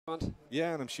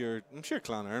Yeah, and I'm sure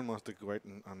Clann Eireann wants to go out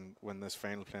and win this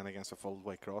final playing against a full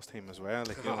Whitecross team as well.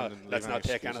 Like, and Let's leave any not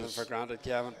take anything excuses. for granted,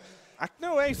 Kevin.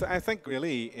 No, I think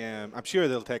really, I'm sure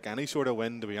they'll take any sort of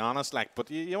win, to be honest. Like, but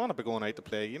you want to be going out to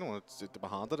play, it's to be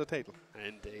handed the title.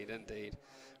 Indeed, indeed.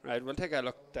 Right, we'll take a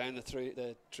look down through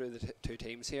the two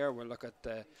teams here. We'll look at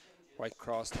the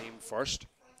Whitecross team first.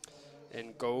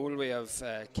 In goal, we have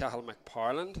Cahill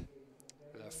McParland.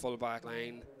 The full back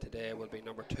line today will be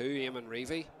number 2, Eamon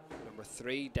Reevy, number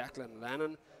 3, Declan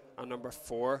Lennon, and number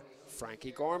 4,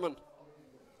 Frankie Gorman.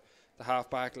 The half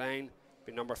back line will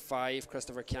be number 5,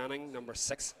 Christopher Canning, number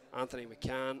 6, Anthony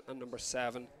McCann, and number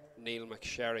 7, Neil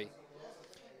McSherry.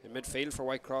 In midfield for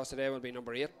Whitecross today will be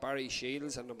number 8, Barry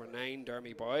Shields, and number 9,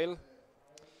 Dermy Boyle.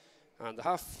 And the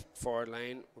half forward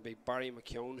line will be Barry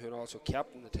McKeown, who also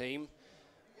captained the team,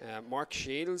 Mark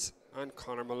Shields, and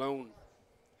Conor Malone.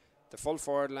 The full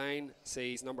forward line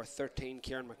sees number 13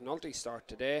 Kieran McNulty start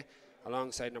today,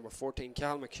 alongside number 14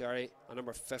 Cahill McSherry and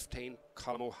number 15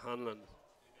 Colm O'Hanlon.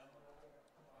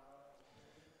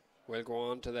 We'll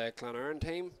go on to the Clann Eireann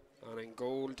team, and in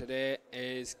goal today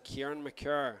is Kieran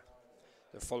McCurr.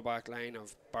 The full back line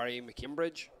of Barry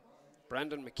McKimbridge,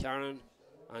 Brendan McCarran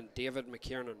and David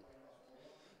McKiernan.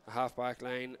 A half back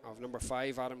line of number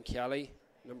 5 Adam Kelly,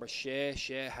 number Shea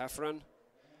Heffernan,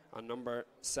 and number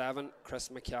 7 Chris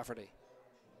McCafferty.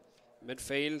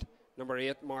 Midfield, number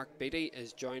 8 Mark Beattie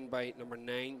is joined by number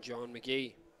 9 John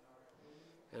McGee.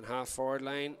 In half forward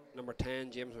line, number 10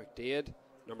 James McDade,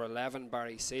 number 11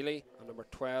 Barry Seeley, and number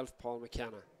 12 Paul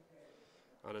McKenna.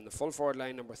 And in the full forward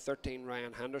line, number 13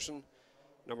 Ryan Henderson,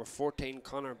 number 14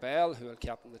 Connor Bell, who will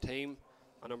captain the team,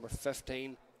 and number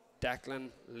 15 Declan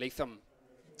Leatham.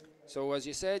 So as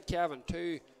you said, Kevin,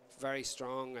 two very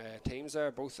strong teams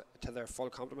there, both to their full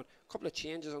complement. A couple of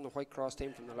changes on the Whitecross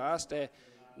team from the last day,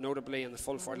 notably in the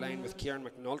full forward line with Kieran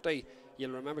McNulty. You'll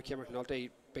remember Kieran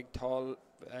McNulty, big tall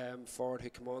forward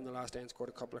who came on the last day and scored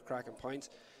a couple of cracking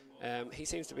points. He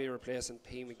seems to be replacing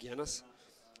P. McGuinness,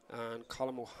 and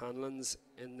Colm O'Hanlon's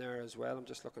in there as well. I'm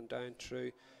just looking down through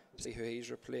to see who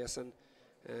he's replacing.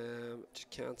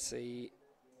 Just can't see,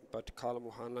 but Colm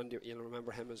O'Hanlon, you'll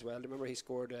remember him as well. Remember he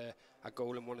scored a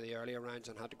goal in one of the earlier rounds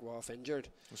and had to go off injured.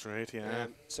 That's right, yeah.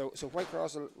 So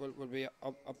Whitecross will be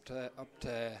up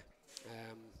to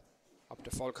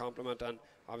full complement, and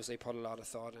obviously put a lot of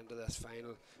thought into this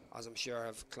final, as I'm sure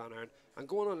have Clann Eireann. And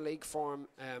going on league form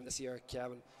this year,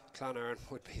 Kevin, Clann Eireann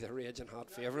would be the raging hot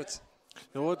favourites.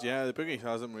 You know what, yeah, the bookies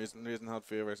has them raising hot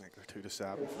favourites. I think they're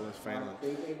 2-7 for this final.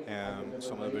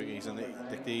 Some of the bookies, and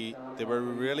they were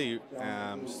really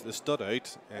they stood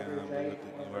out.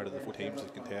 Where the 4 teams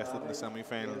that contested in the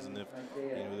semi-finals, and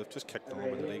they've just kicked on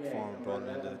with the league form and brought it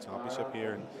into the championship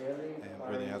here, and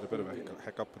where they had a bit of a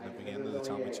hiccup in the beginning of the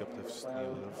championship,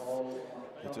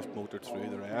 they've just motored through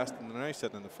the rest, and they're now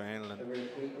sitting in the final,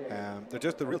 and they're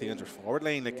just a really dangerous forward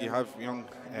line. Like, you have young,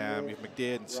 you've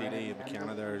McDade and Seeley and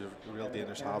McKenna there, a real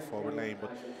dangerous half forward line.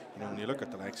 But when you look at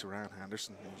the likes of Ryan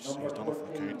Henderson, who's done it for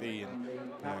the county,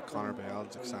 and Connor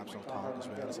Bell's exceptional talent as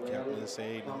well as the captain of the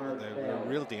side, they're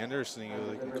real dangerous. They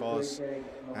can cause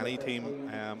any team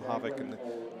havoc, and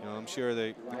I'm sure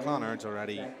the Clann Eireann's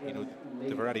already,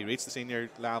 they've already reached the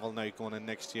senior level now going in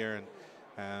next year,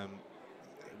 and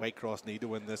Whitecross need to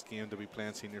win this game to be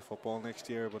playing senior football next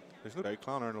year, but there's no doubt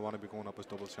Clann Eireann will want to be going up as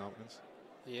double champions.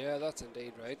 Yeah, that's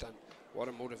indeed right, and what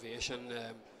a motivation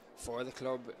for the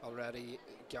club. Already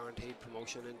guaranteed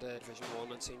promotion into Division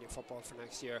 1 and senior football for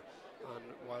next year, and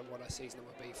what a season it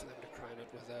would be for them to crown it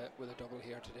with a double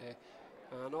here today.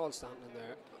 And all standing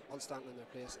in their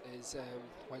place is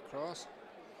Whitecross.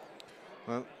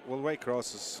 Well,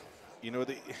 Whitecross is,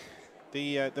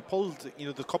 they pulled,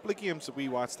 the couple of games that we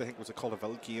watched. I think it was a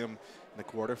Cullaville game in the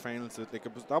quarterfinals.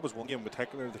 That was one game in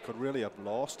particular they could really have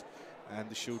lost, and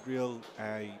they showed real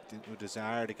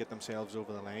desire to get themselves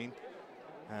over the line.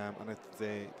 And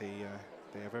they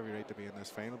have every right to be in this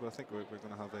final. But I think we're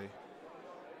going to have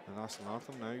a national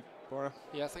anthem now, Bora.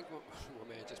 Yeah, I think we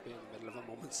may just be in the middle of a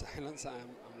moment's silence.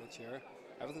 I'm not sure.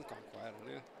 Everything's gone quiet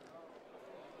anyway.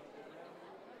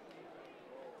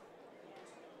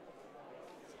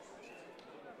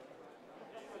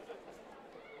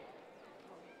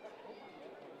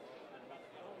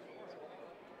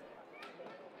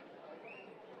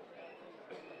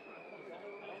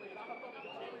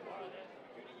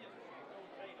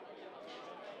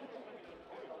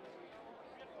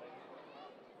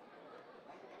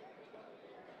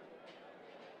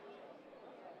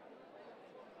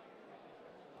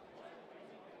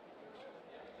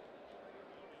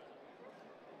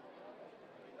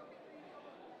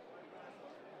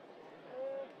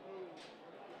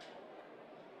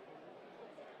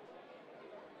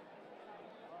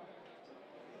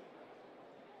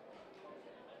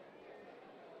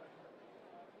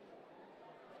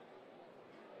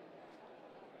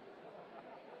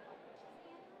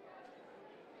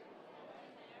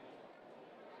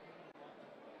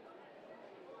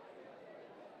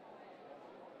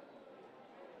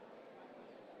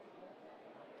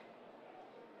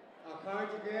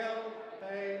 Cardigale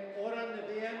by Oran the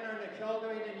Bain or the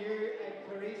Chaldwyn and you at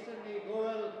Teresa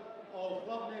Nigul of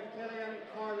Clubnev Killian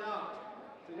Carlock.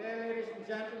 Today, ladies and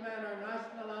gentlemen, our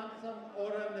national anthem,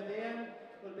 Oran the Bain,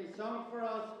 will be sung for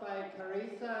us by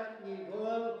Teresa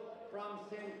Nigul from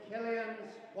St.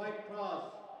 Killian's Whitecross.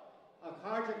 A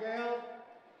Cardigale,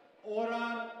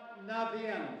 Oran na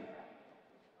Bain.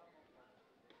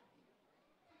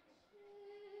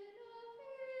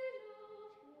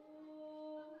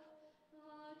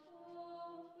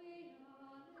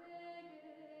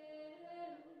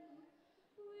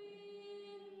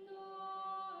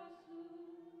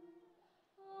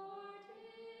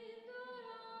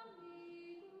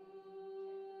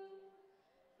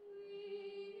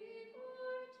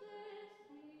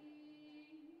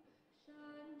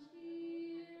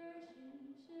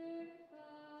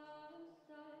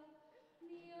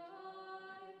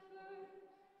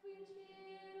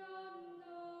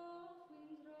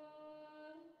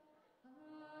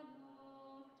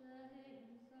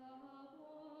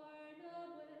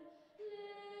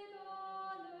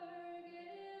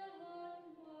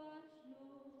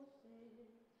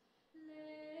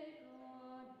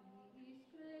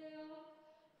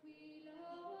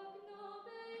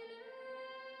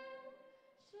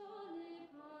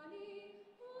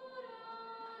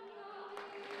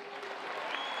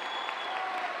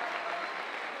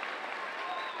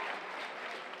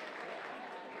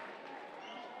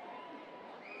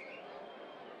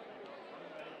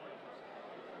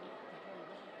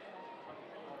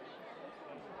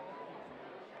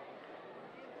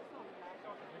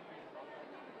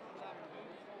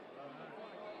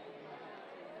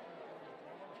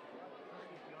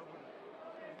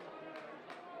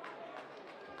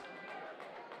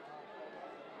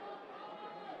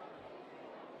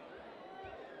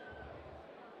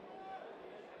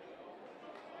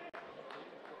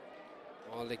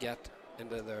 All to get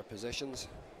into their positions.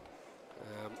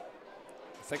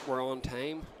 I think we're on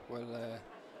time. Well,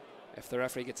 if the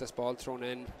referee gets this ball thrown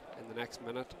in the next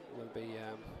minute, we'll be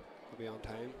on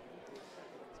time.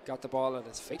 Got the ball at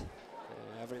his feet.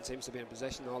 Everyone seems to be in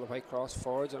position. All the Whitecross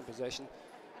forwards are in position.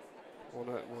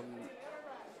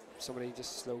 Somebody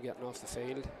just slow getting off the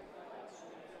field.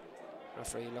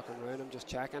 Referee looking around him, just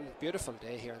checking. Beautiful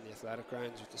day here in the athletic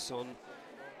grounds with the sun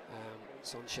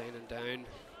shining down.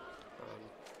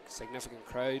 Significant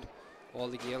crowd, all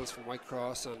the Gaels from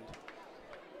Whitecross and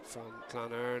from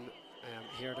Clann Eireann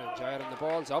here to enjoy it, and the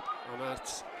ball's up, and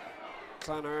that's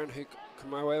Clann Eireann who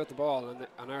come away with the ball, and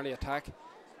an early attack.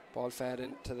 Ball fed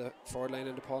into the forward line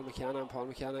into Paul McKenna, and Paul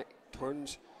McKenna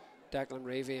turns Declan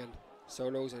Ravey and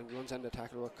solos and runs into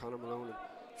tackle with Conor Malone and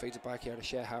feeds it back here to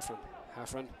Shea Heffron.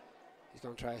 Heffron, he's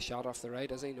going to try a shot off the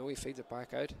right, is he? No, he feeds it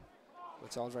back out.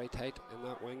 It's all very tight in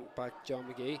that wing back. John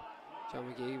McGee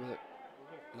with a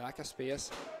lack of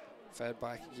space, fed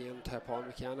back again to Paul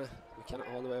McKenna. McKenna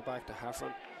all the way back to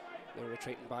Heffron. They're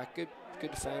retreating back. Good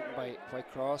defending by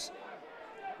Whitecross.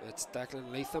 It's Declan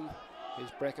Leatham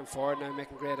who's breaking forward now,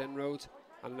 making great inroads,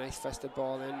 and a nice fisted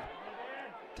ball in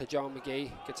to John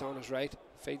McGee. Gets on his right,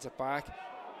 feeds it back,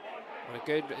 and a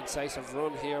good incisive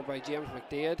run here by James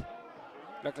McDade.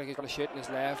 Looked like he's going to shoot in his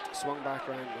left, swung back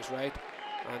round in his right,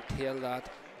 and tailed that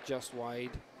just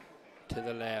wide to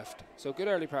the left. So good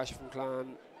early pressure from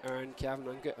Clann Eireann, Kevin,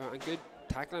 and good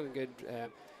tackling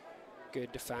and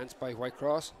good defence by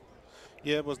Whitecross.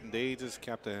 Yeah, it was indeed. Just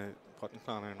kept putting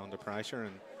Clann Eireann under pressure,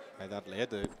 and that led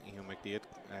to McDade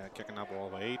kicking that ball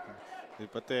wide.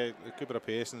 But a good bit of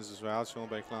patience as well shown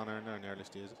by Clann Eireann in the early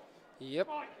stages. Yep,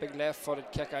 big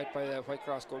left-footed kick out by the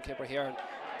Whitecross goalkeeper here, and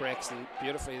breaks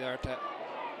beautifully there to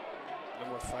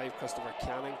number 5, Christopher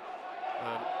Canning.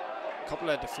 And a couple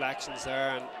of deflections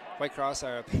there, and Whitecross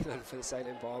are appealing for the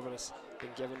sideline ball, but it's been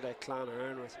given to Clann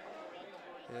Eireann. With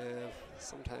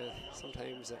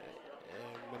sometimes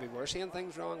maybe we're seeing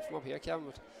things wrong from up here, Kevin,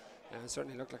 but it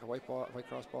certainly looked like a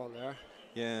Whitecross ball there.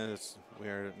 Yeah,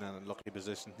 we're in a lucky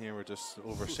position here. We're just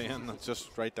overseeing. It's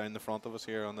just right down the front of us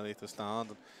here underneath the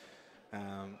stand.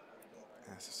 And,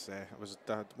 as I say, it was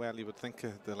that. Well, you would think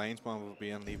the linesman would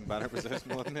be in an even better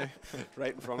position, wouldn't he?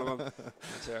 Right in front of him.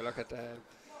 So look at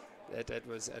it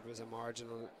was a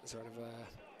marginal sort of a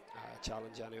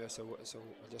challenge anyway. So we'll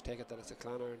just take it that it's a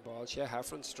Clann Eireann ball. Shea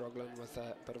Heffron struggling with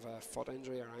a bit of a foot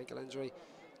injury or ankle injury.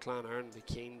 Clann Eireann would be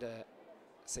keen to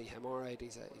see him all right.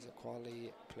 He's a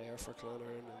quality player for Clann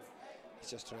Eireann, and he's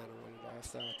just trying to run it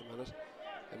off there at the minute.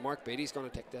 And Mark Beatty's going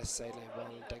to take this sideline ball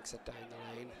and dinks it down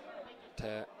the line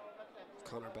to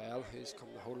Conor Bell, who's come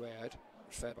the whole way out.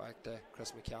 Fed back to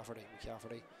Chris McCafferty.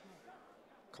 McCafferty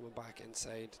coming back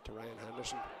inside to Ryan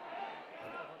Henderson.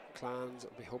 And Clans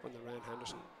will be hoping that Ryan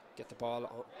Henderson get the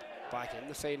ball back in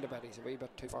the field a bit. He's a wee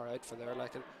bit too far out for their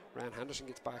liking. Ryan Henderson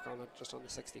gets back on it just on the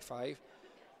 65,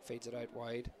 feeds it out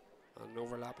wide, and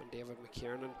overlapping David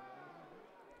McKiernan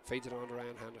feeds it on to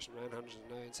Ryan Henderson. Ryan Henderson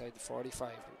now inside the 45,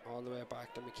 and all the way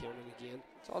back to McKiernan again.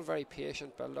 It's all very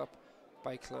patient build up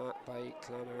by Clann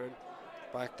Eireann.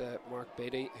 Back to Mark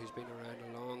Beattie, who's been around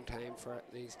a long time for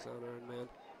these Clann Eireann men.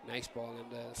 Nice ball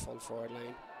into the full forward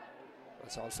line.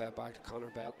 It's all fed back to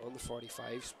Conor Bell on the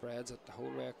 45, spreads it the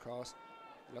whole way across.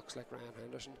 Looks like Ryan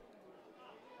Henderson.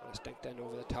 And it's dinked in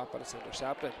over the top, but it's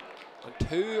intercepted. And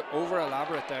too over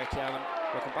elaborate there, Kevin.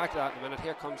 We'll come back to that in a minute.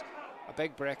 Here comes a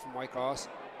big break from Whitecross.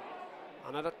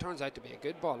 And it turns out to be a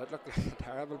good ball. It looked like a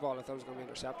terrible ball. I thought it was going to be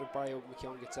intercepted. Barry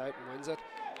McKeown gets out and wins it.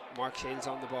 Mark Shields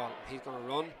on the ball. He's going to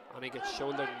run, and he gets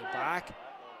shouldered in the back.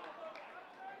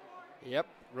 Yep,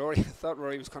 Rory. I thought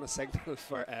Rory was going to signal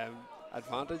for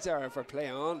advantage there, for play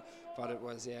on, but it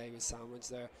was, yeah, he was sandwiched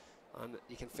there. And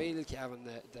you can feel, Kevin,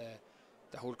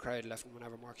 the whole crowd lifting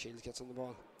whenever Mark Shields gets on the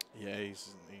ball. Yeah, he's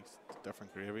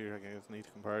different gravy, I guess, need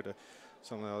to compare to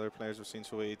some of the other players we've seen.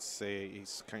 So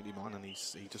he's county man, and he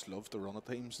just loves to run at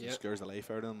times and scares the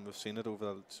life out of him. We've seen it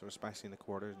over especially in the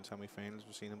quarters and semi-finals.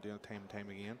 We've seen him doing it time and time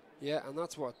again. Yeah, and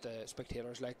that's what the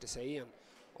spectators like to see, and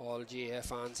all GAA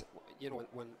fans. You know,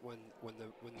 when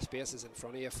the space is in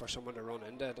front of you for someone to run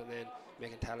into it and then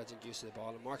make intelligent use of the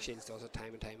ball, and Mark Shields does it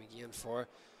time and time again for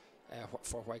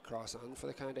Whitecross and for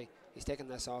the county. He's taken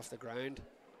this off the ground,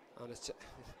 and it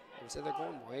was either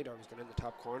going wide or it was going in the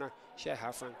top corner. Shea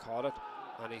Heffron caught it,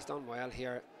 and he's done well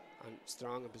here and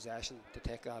strong in possession to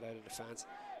take that out of defence.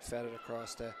 Fed it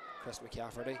across to Chris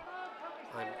McCafferty,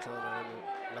 and Clann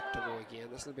Eireann look to go again.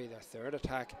 This will be their third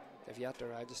attack. They've yet to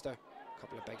register. A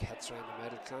couple of big hits around the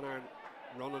middle. Clann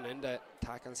Eireann running into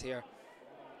tackles here.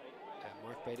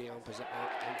 Mark Beattie in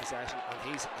possession,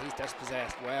 and he's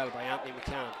dispossessed well by Anthony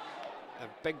McCann.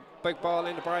 A big ball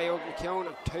into Barry McKeown,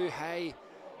 and too high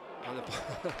on the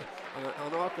ball.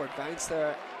 an awkward bounce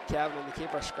there, Kevin, and the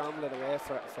keeper scrambled it away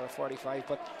for a 45.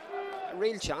 But a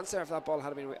real chance there if that ball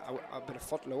had been a bit a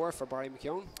foot lower for Barry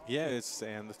McKeown. Yeah, it's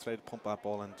they tried to pump that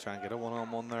ball and try and get a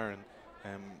one-on-one there,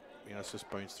 and it's just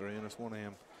bounced through, and it's one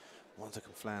ones that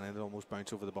come flying in, it almost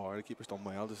bounce over the bar. The keeper's done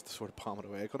well just to sort of palm it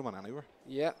away. It could have went anywhere.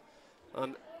 Yeah,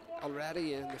 and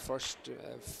already in the first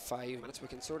 5 minutes we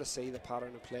can sort of see the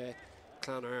pattern of play.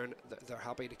 Clann Eireann, they're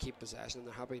happy to keep possession,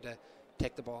 they're happy to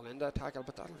take the ball into a tackle,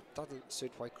 but that'll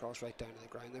suit Whitecross right down to the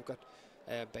ground. They've got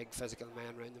big physical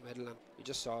men around the middle, and you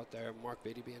just saw it there, Mark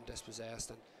Beattie being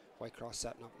dispossessed and Whitecross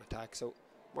setting up an attack. So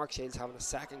Mark Shields having a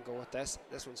second go at this.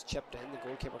 This one's chipped in, the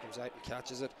goalkeeper comes out and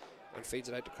catches it and feeds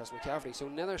it out to Chris McCafferty. So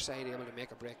neither side able to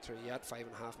make a breakthrough yet.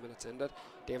 5.5 minutes into it.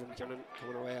 David McKiernan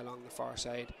coming away along the far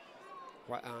side,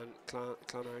 and Clann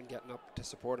Eireann getting up to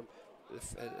support him.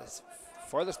 His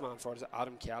furthest man forward is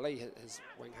Adam Kelly, his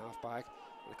wing half back,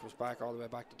 and it comes back all the way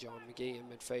back to John McGee in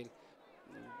midfield.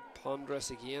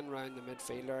 Ponderous again round the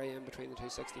midfield area in between the two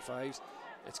 65s.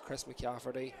 It's Chris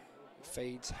McCafferty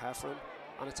feeds Heffron,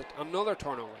 and it's another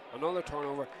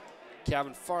turnover.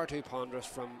 Kevin, far too ponderous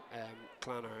from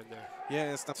Clann Eireann there.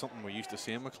 Yeah, it's not something we're used to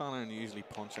seeing with Clann Eireann. Usually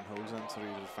punching holes in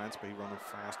through the defence, but he running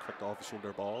fast, quick off the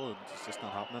shoulder ball, and it's just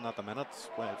not happening at the minute.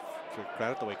 Well, for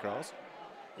credit to Whitecross.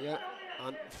 Yeah,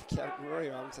 and Rory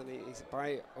Robinson, he's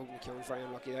Barry McKeown very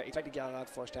unlucky there. He tried to gather that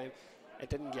first time, it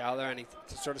didn't gather, and he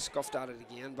sort of scuffed at it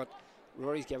again, but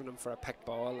Rory's giving him for a picked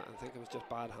ball, and I think it was just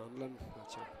bad handling.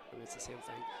 Not sure, maybe it's the same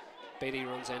thing. Beattie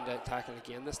runs in to tackle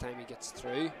again. This time he gets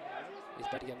through. He's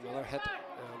about to get another hit.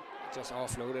 Just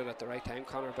offloaded at the right time.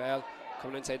 Conor Bell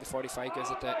coming inside the 45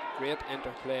 gives it a great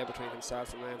interplay between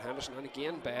himself and Ryan Henderson. And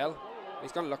again Bell,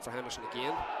 he's going to look for Henderson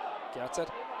again. Gets it.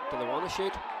 Do they want to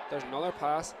shoot? There's another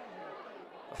pass.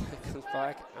 Comes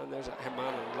back, and there's a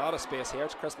man in a lot of space here.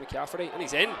 It's Chris McCafferty, and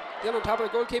he's in. He's on top of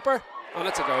the goalkeeper, and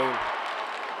it's a goal.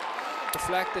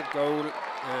 Deflected goal.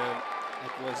 I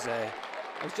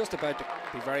was just about to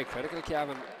be very critical,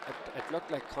 Kevin. It looked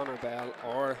like Conor Bell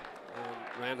or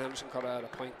Ryan Henderson cut out a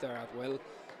point there at will,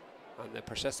 and they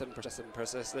persisted, and Chris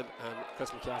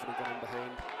McCafferty got in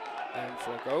behind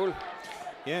for a goal.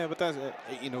 Yeah, but that's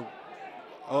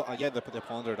yeah, they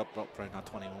pondered up around that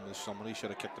 21. Somebody should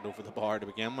have kicked it over the bar to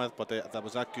begin with, but that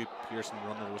was that good Pearson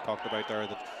run that was talked about there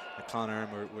that Clann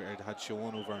Eireann had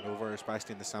shown over and over,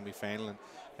 especially in the semi-final, and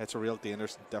it's a real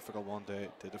dangerous and difficult one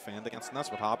to defend against, and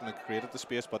that's what happened. It created the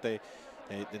space, but they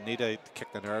need to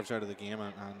kick the nerves out of the game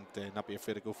and not be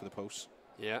afraid to go for the posts.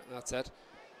 Yeah, that's it.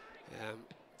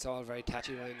 It's all very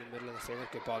touchy around the middle of the field.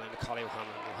 Good ball into Collie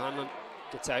O'Hanlon.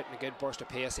 Gets out in a good burst of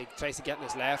pace. He tries to get in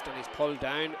his left, and he's pulled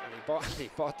down, and he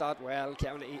bought that well.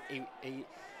 Kevin,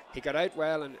 he got out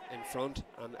well in front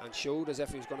and showed as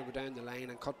if he was going to go down the line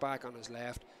and cut back on his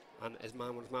left, and his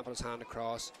man put his hand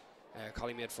across.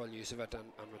 Collie made full use of it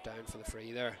and went down for the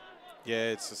free there.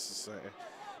 Yeah, it's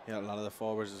yeah, a lot of the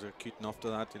forwards are cute enough to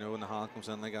that, you know, when the hand comes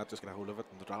in like that, just get a hold of it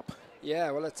and the drop.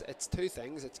 Yeah, well, it's two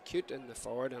things. It's cute in the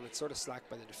forward and it's sort of slack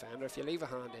by the defender. If you leave a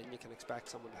hand in, you can expect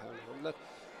someone to handle it.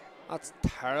 That's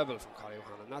terrible from Collie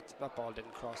O'Hanlon. That ball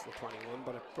didn't cross the 21,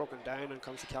 but it broken down and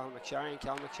comes to Callum McSherry, and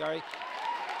Callum McSherry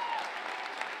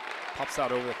pops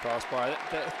that over the crossbar.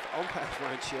 The umpires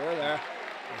weren't sure there.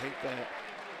 I think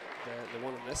the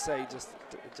one on this side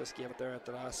just gave it there at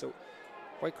the last. So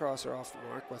Whitecross are off the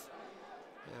mark with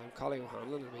Collie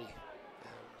O'Hanlon will be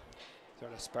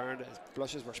sort of spared. His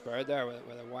blushes were spared there with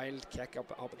a wild kick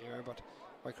up in the air, but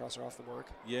Whitecross are off the mark.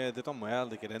 Yeah, they've done well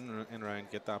to get in around,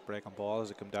 get that break on ball as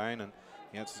it come down, and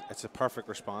yeah, it's a perfect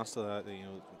response to that, you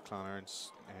know, Clann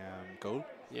Eireann's goal.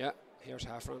 Yeah, here's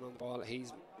Heffron on the ball.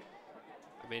 He's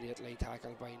immediately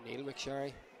tackled by Neil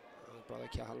McSherry. Brother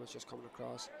Cahill was just coming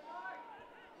across.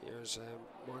 Here's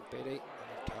Mark Beatty, and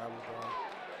a terrible ball.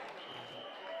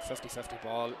 50-50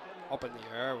 ball up in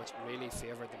the air, which really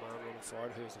favoured the man running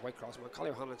forward, who's the Whitecross man.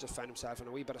 Collie O'Hanlon just found himself in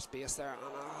a wee bit of space there,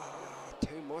 and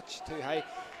too much, too high.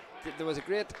 There was a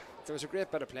great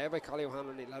bit of play by Collie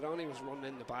O'Hanlon. He was running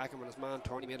in the back, and when his man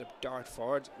turned, he made a dart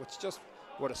forward, which just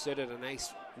would have suited a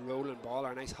nice rolling ball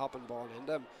or a nice hopping ball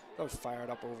into him. That was fired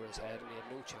up over his head, and he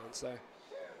had no chance there.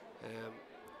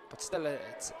 But still,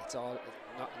 it's all.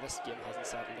 This game hasn't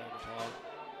settled down at all.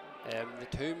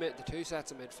 The two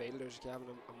sets of midfielders, Gavin,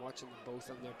 I'm watching them both,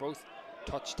 and they're both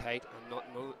touch tight, and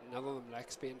none of them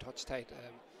likes being touch tight.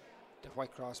 The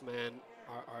Whitecross men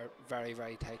are very,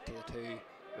 very tight to the two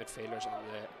midfielders,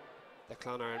 and the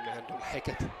Clann Eireann men don't like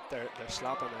it. They're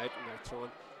slapping out and they're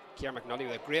throwing. Ciara McNulty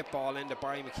with a great ball into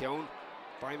Barry McKeown.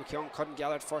 Barry McKeown couldn't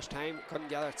gather it first time, couldn't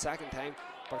gather it second time,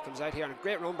 but it comes out here, and a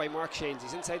great run by Mark Shields.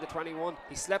 He's inside the 21,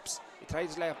 he slips, he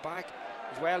tries to lay it back,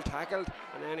 he's well tackled,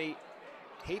 and then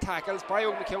he tackles.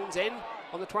 Barry McKeown's in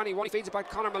on the 21, he feeds it back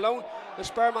to Conor Malone. The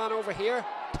spur man over here,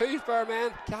 two spur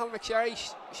men. Callum McSherry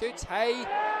shoots high.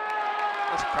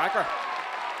 That's a cracker.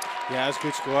 Yeah, it's a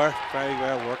good score, very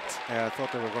well worked. I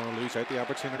thought they were going to lose out the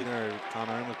opportunity there. Clann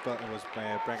Eireann was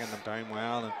breaking them down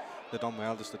well, and they done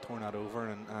well just to turn that over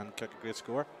and kick a great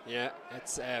score. Yeah,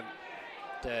 it's what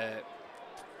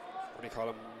do you call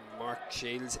him, Mark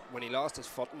Shields. When he lost his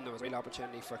footing, there was a real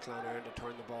opportunity for Clann Eireann to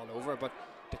turn the ball over, but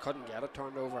they couldn't get it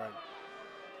turned over.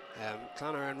 And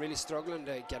Clann Eireann really struggling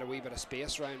to get a wee bit of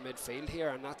space around midfield here,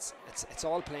 and it's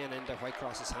all playing into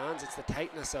Whitecross's hands. It's the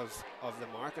tightness of the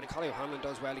mark, and Collie O'Hanlon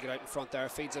does well to get out in front there,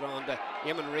 feeds it on to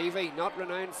Eamon Reevy, not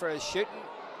renowned for his shooting.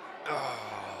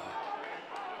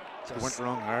 You went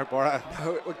wrong there, Bora.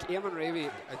 No, Eamon Reevy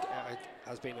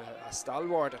has been a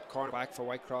stalwart at cornerback for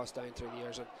Whitecross down through the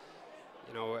years, and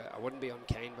you know, I wouldn't be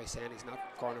unkind by saying he's not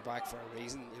cornerback for a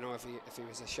reason. You know, if he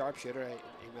was a sharpshooter,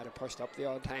 he might have pushed up the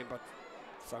odd time, but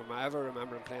from I ever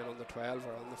remember him playing under 12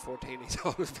 or under 14, he's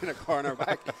always been a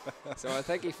cornerback. So I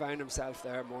think he found himself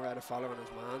there more out of following his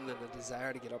man than a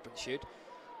desire to get up and shoot.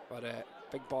 But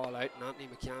big ball out, and Anthony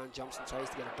McCann jumps and tries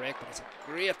to get a break, but it's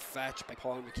a great fetch by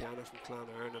Paul McCann from Clann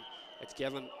Eireann, and it's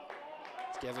given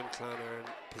Clann Eireann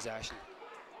possession.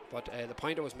 But the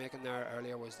point I was making there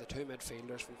earlier was the two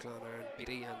midfielders from Clann Eireann,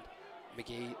 Beatty and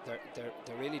McGee,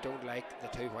 they really don't like the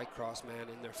two Whitecross men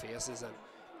in their faces, and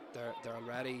they're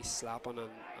already slapping and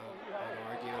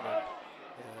arguing.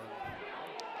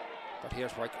 But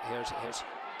here's Clann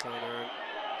Eireann.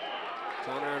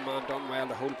 Clann Eireann man done well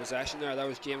to hold possession there. That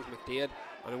was James McDade,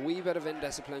 and a wee bit of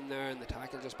indiscipline there in the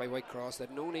tackle just by Whitecross. They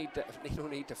had no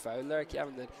need to foul there,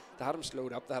 Kevin. They had him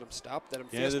slowed up, they had him stopped, they had him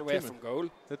facing away from goal.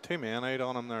 The two men out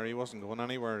on him there, he wasn't going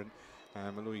anywhere.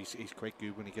 And although he's quite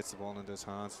good when he gets the ball into his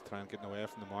hands to try and get away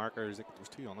from the markers. There was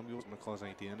two on him, he wasn't going to cause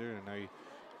any danger, and now, you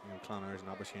know, Clann Eireann's an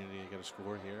opportunity to get a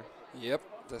score here. Yep,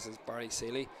 this is Barry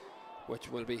Seeley,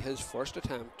 which will be his first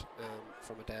attempt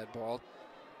from a dead ball.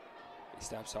 He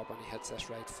steps up and he hits this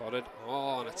right-footed.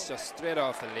 Oh, and it's just straight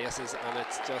off the laces, and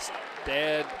it's just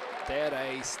dead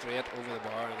eye straight over the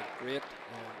bar, and a great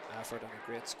effort and a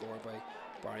great score by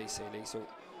Barry Seeley. So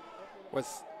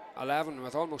with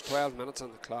almost 12 minutes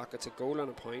on the clock, it's a goal and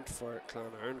a point for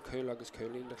Clann Eireann. Coolug is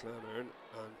cooling to Clann Eireann,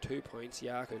 and 2 points.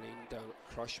 Yeah, cooling down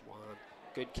Crush one.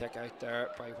 Good kick out there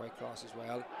by Whitecross as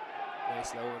well.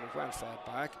 Nice low and well fed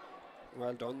back.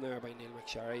 Well done there by Neil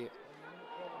McSherry.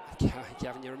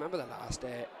 Kevin, you remember the last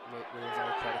day we were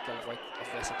very critical of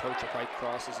this approach of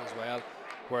Whitecrosses as well,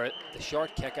 where the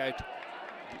short kick out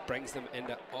brings them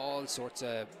into all sorts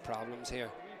of problems here.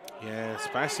 Yeah,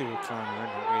 especially with Clann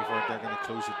Eireann, they're going to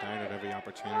close it down at every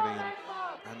opportunity,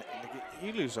 and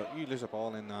you lose a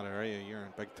ball in that area, you're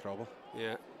in big trouble.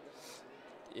 Yeah.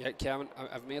 Yeah, Kevin,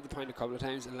 I've made the point a couple of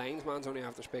times. The linesman's only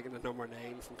after speaking to number 9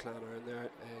 from Clann Eireann there,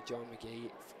 John McGee,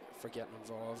 for getting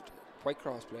involved.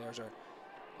 Whitecross players are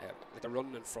like they're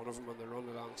running in front of him and they're running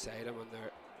alongside him and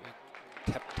they're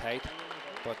tip tight,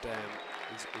 but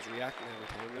he's reacting every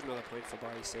time. There's another point for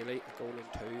Barry Seeley, a goal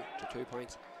in 2 to 2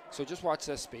 points. So just watch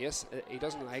this space. He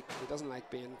doesn't like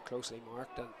being closely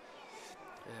marked, and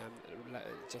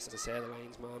just as I say, the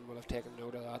linesman will have taken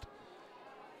note of that.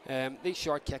 These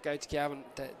short kickouts, Kevin,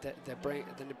 they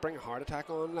bring a heart attack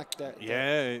on. Like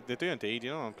they do indeed.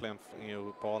 You know, I'm playing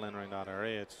ball in around that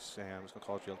area. It's going to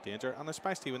cause real danger, and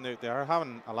especially when they are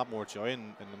having a lot more joy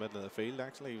in the middle of the field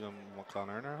actually than what Clann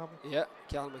Eireann are having. Yeah,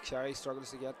 Callum McSherry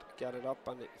struggles to get it up,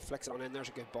 and he flicks it on in. There's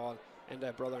a good ball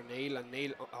into brother Neil, and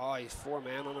Neil, he's 4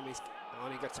 men on him.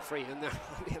 He gets a free in there.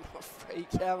 Only enough free,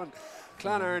 Kevin.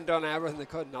 Clann Eireann done everything they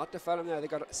could not to fill him there.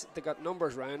 They got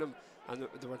numbers round him, and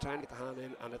they were trying to get the hand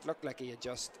in, and it looked like he had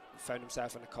just found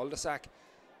himself in a cul-de-sac.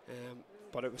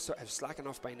 But it was slack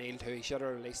enough by Neil too. He should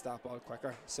have released that ball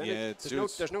quicker.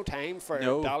 There's no time for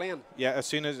dallying. Yeah, as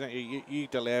soon as you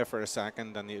delay for a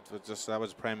second, and that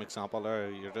was a prime example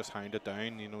there. You're just hounded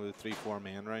down. You know, the 3-4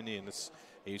 men around you, and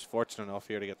he's fortunate enough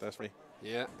here to get this free.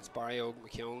 Yeah, it's Barry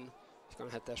McKeown. He's going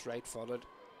to hit this right-footed.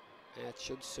 It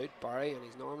should suit Barry, and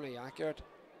he's normally accurate.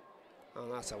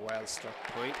 And that's a well-struck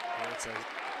point. And it's a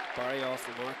Barry off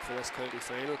the mark for this county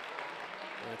final.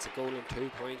 And it's a goal and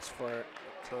 2 points for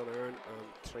Clann Eireann and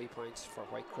 3 points for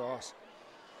Whitecross.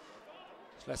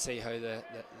 So let's see how the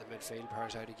midfield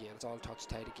pairs out again. It's all touch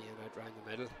tight again out round the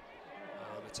middle.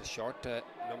 It's a short to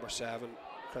number 7,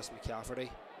 Chris McCafferty.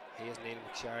 He has Neil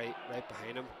McSherry right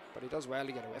behind him, but he does well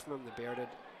to get away from him, the bearded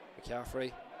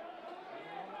McCaffrey.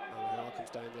 And it all comes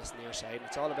down this near side. And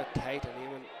it's all a bit tight, and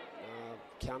even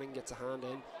Canning gets a hand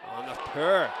in. On the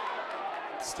poor.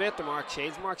 Straight to Mark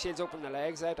Shields. Mark Shields opened the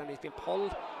legs out, and he's been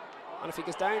pulled. And if he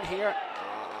goes down here,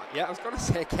 yeah, I was going to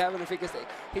say, Kevin, if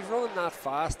he's running that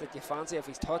fast that you fancy if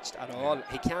he's touched at all.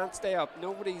 He can't stay up.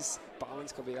 Nobody's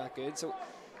balance could be that good. So,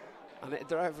 and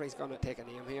the referee's going to take a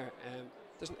name here.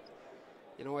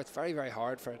 It's very, very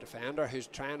hard for a defender who's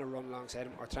trying to run alongside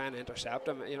him or trying to intercept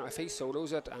him. You know, if he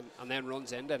solos it and then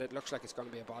runs into it, it looks like it's going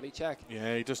to be a body check.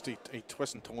 Yeah, he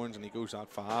twists and turns and he goes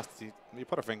that fast. You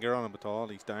put a finger on him at all,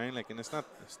 he's down. Like, and it's not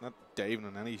diving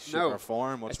in any shape or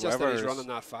form whatsoever. It's just that he's running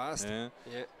that fast. Yeah.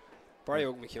 Barry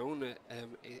McKeown,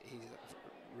 he's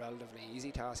a relatively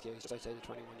easy task here. He's just outside the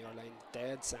 21-yard line,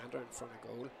 dead centre in front of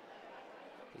goal.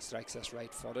 He strikes this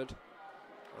right-footed,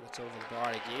 and it's over the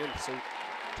bar again. So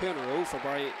 2 in a row for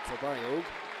Barry Ogue,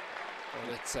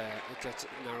 and it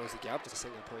narrows the gap. There's a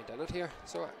single point in it here.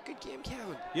 So a good game,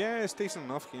 Kevin. Yeah, it's decent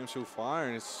enough game so far.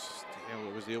 And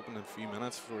it was the opening few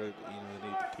minutes for they need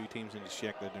the two teams to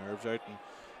shake their nerves out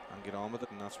and get on with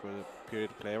it, and that's where the period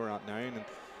of play we're at now. And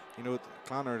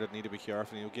Clann Eireann need to be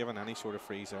careful. Given any sort of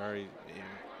freeze there,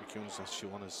 McKeown's just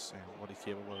showing us what he's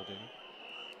capable of doing.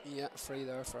 Yeah, free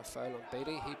there for a foul on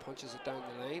Beatty. He punches it down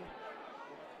the lane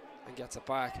and gets it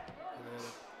back.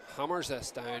 Hammers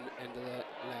this down into the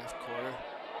left corner.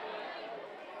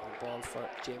 And ball for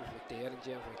James McDade, and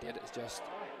James McDade is just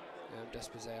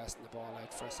dispossessed, and the ball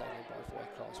out for a sideline ball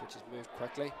for Whitecross, which is moved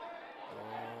quickly.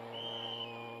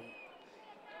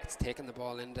 It's taken the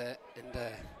ball into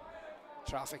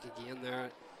traffic again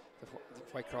there. The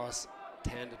Whitecross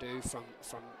tend to do from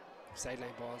sideline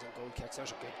balls and goal kicks.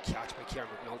 There's a good catch by Kieran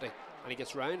McNulty, and he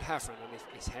gets round Heffron, and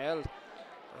he's held.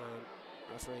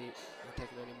 Referee not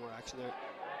taking any more action there.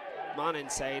 Man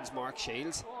inside is Mark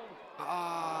Shields.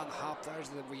 And the hop, there's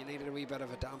where you needed a wee bit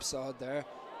of a damp sod there.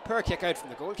 Poor kick out from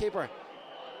the goalkeeper.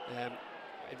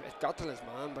 It got to his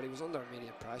man, but he was under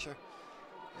immediate pressure.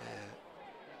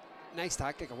 Nice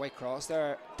tactic of Whitecross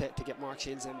there to get Mark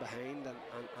Shields in behind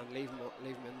and leave him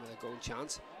in with a goal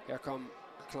chance. Here come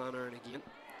Clann Eireann again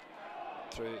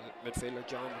through midfielder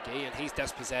John McGee, and he's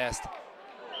dispossessed.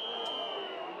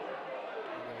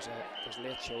 There's a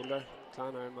late shoulder.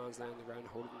 Clann Eireann man's lying on the ground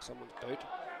holding someone's boot.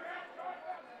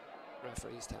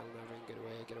 Referee's telling everyone,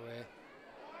 get away.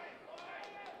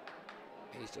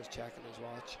 He's just checking his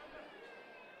watch.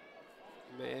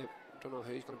 Don't know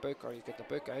who he's going to book, or he's got the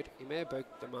book out. He may book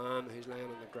the man who's lying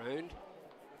on the ground.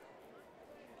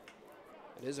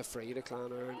 It is a free to Clann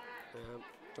Eireann.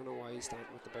 Don't know why he's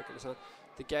standing with the book in his hand.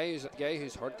 The guy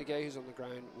who's hurt, the guy who's on the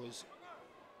ground was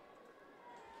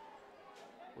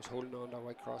holding on to a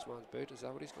Whitecross man's boot. Is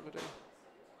that what he's going to do?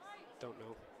 Don't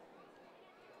know.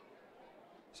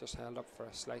 He's just held up for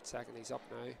a slight second. He's up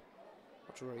now.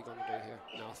 What's Rory going to do here?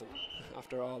 Nothing.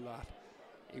 After all that,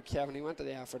 Kevin, he went to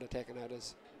the effort of taking out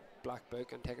his black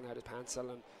book and taking out his pencil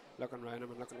and looking around him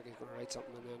and looking like he's going to write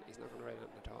something, and then he's not going to write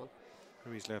anything at all.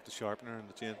 Maybe he's left the sharpener in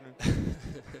the change room.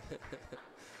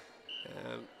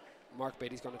 Mark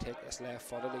Beatty's going to take this left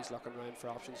footed. He's looking around for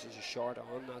options. He's a short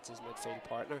on. That's his midfield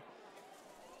partner.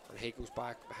 And he goes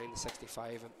back behind the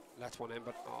 65 and lets one in.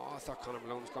 But I thought Conor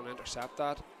Malone was going to intercept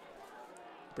that.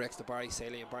 Breaks to Barry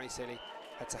Seeley, and Barry Seeley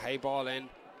hits a high ball in.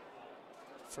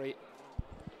 Free.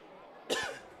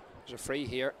 There's a free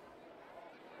here.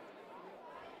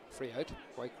 Free out.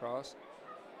 Whitecross.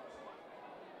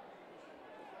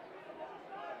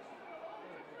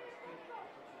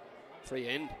 Free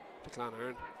in to Clann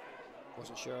Eireann.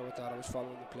 Wasn't sure about that. I was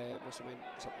following the play. It must have been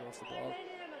something off the ball.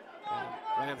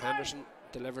 Ryan Henderson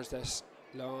delivers this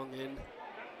long in.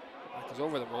 It goes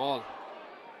over them all.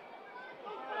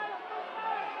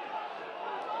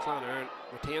 Clann Eireann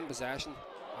retained possession.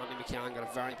 Andy McCann got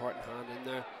a very important hand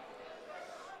in there.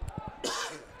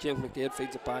 James McDade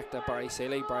feeds it back to Barry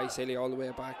Seeley. Barry Seeley all the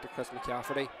way back to Chris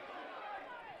McCafferty.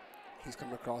 He's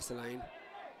coming across the line.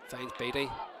 Finds Beatty.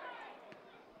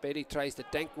 Beatty tries to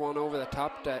dink one over the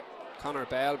top to Conor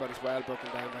Bell, but it's well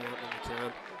broken down by Anthony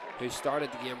McCann, who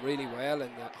started the game really well in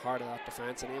the heart of that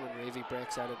defence, and Eamon Reevy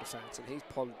breaks out of defence and he's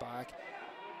pulled back,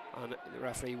 and the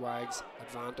referee wags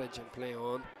advantage and play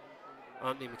on.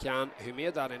 Anthony McCann, who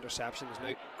made that interception, has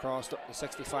now crossed up the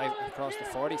 65 and across the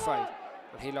 45,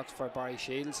 and he looks for Barry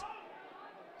Shields.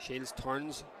 Shields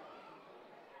turns,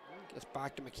 gets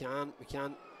back to McCann.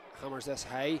 McCann hammers this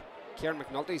high. Kieran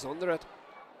McNulty's under it.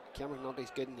 Kieran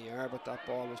McNulty's good in the air, but that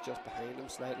ball was just behind him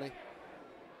slightly.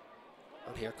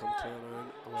 And here comes Clann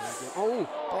Eireann away again. Oh,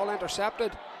 ball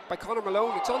intercepted by Conor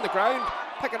Malone. It's on the ground.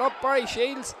 Pick it up, Barry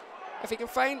Shields. If he can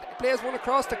find, plays one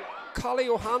across to Collie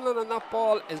O'Hanlon, and that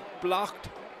ball is blocked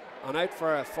and out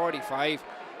for a 45.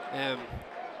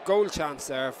 Goal chance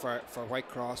there for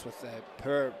Whitecross with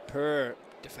poor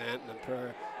defending and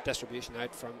poor distribution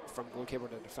out from goalkeeper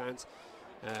to defence.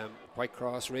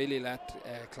 Whitecross really let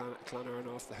Clann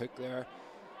Eireann off the hook there.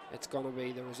 It's going to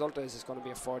be, the result is it's going to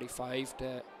be a 45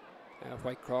 to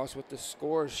Whitecross, with the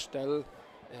scores still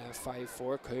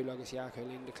 5-4. Cool agus Jack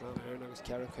Coolin to Clann Eireann agus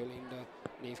Kerry Coolin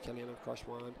to Niamh Killian and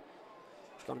Crushwan.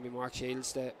 It's going to be Mark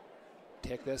Shields to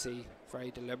take this. He very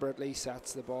deliberately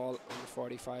sets the ball on the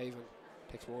 45 and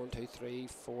takes 1, 2, 3,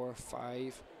 4,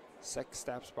 5, 6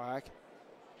 steps back.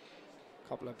 A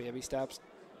couple of baby steps.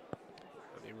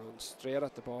 And he runs straight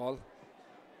at the ball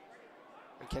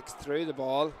and kicks through the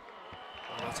ball.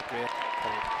 Oh, that's a great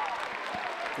point.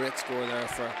 Great score there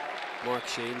for Mark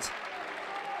Shields.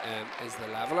 Is the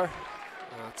leveler.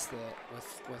 That's the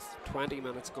with 20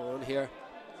 minutes gone here.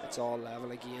 It's all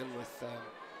level again with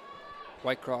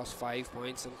Whitecross 5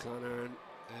 points and Clann Eireann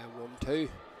 1-2.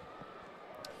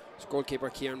 So goalkeeper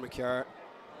Kieran McCure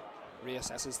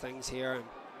reassesses things here, and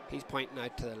he's pointing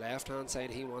out to the left hand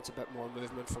side. He wants a bit more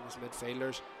movement from his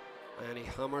midfielders, and he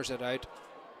hammers it out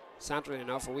centrally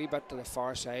enough, a wee bit to the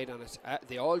far side, and it's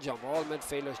they all jump, all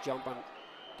midfielders jump, and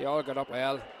they all got up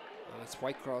well, and it's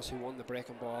Whitecross who won the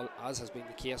breaking ball, as has been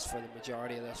the case for the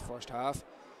majority of this first half.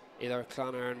 Either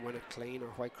Clann Eireann win it clean or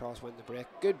Whitecross win the break.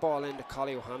 Good ball into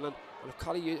Collie O'Hanlon, and if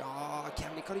Collie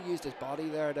Kevin, he could have used his body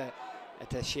there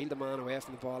to shield the man away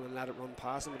from the ball and let it run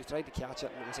past him, but he tried to catch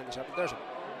it and it was intercepted. There's a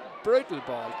brutal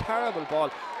ball, terrible ball,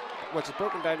 which is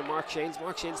broken down to Mark Shields.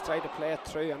 Mark Shields tried to play it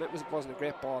through, and it wasn't a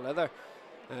great ball either.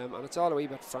 And it's all a wee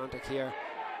bit frantic here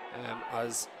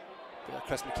as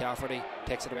Chris McCafferty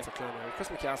takes it away for Clann Eireann. Chris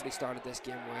McCafferty started this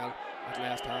game well at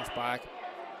left half back,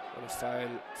 and a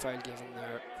foul given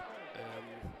there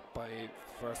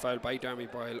for a foul by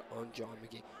Dermy Boyle on John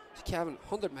McGee. So Kevin,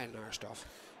 100 mile an hour stuff.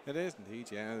 It is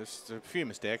indeed, yeah. There's a few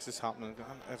mistakes that's happening.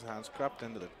 It has crept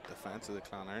into the defence of the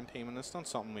Clann Eireann team, and it's not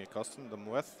something we accustomed them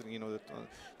with. You know,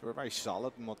 they were very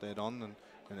solid in what they'd done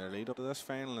in their lead up to this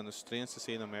final, and it's strange to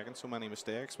see them making so many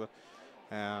mistakes. But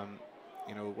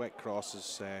you know, Whitecross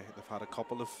is they've had a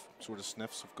couple of sort of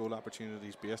sniffs of goal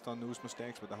opportunities based on those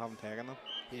mistakes, but they haven't taken them.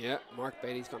 Yeah, Mark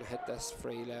Beatty's going to hit this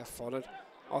free left-footed.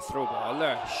 Oh, throw ball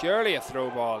there. Surely a throw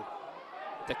ball.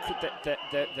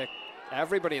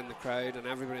 Everybody in the crowd and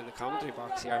everybody in the commentary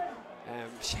box here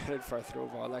shouted for a throw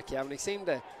ball. Like Kevin, he seemed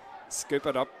to scoop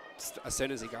it up as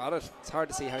soon as he got it. It's hard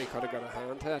to see how he could have got a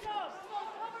hand to it.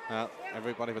 Well,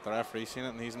 everybody but the referee seen it,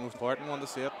 and he's the most important one to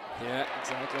see it. Yeah,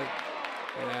 exactly.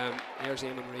 Here's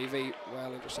Eamon Reevy,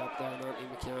 well intercepted there, and Anthony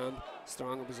McCann,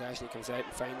 strong in possession. He comes out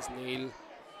and finds Neil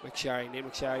McSherry. Neil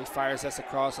McSherry fires this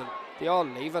across, and they all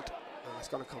leave it, and it's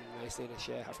going to come nicely to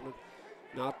Shea Heffernan.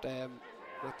 Not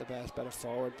the best bit of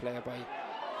forward play by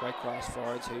Whitecross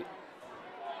forwards, who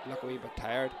look a wee bit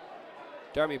tired.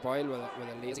 Dermy Boyle with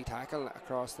a lazy tackle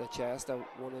across the chest of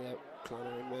one of the Clann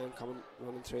Eireann men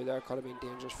running through there. Could have been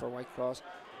dangerous for Whitecross.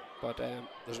 but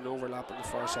there's an overlap on the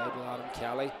far side with Adam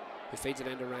Kelly, who feeds it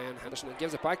into Ryan Henderson and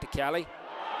gives it back to Kelly.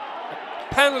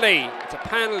 A penalty! It's a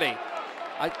penalty.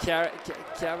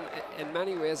 Kevin, in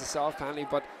many ways a soft penalty,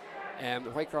 but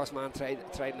the Whitecross man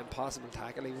tried an impossible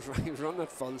tackle. He was running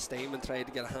at full steam and tried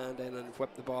to get a hand in and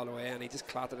whip the ball away, and he just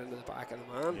clattered into the back of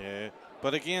the man. Yeah,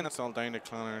 but again, it's all down to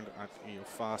Clann Eireann,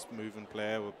 fast moving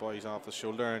play with boys off the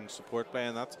shoulder and support play,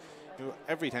 and that's,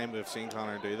 every time we've seen Clann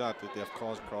Eireann do that, they've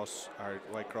caused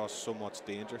Whitecross so much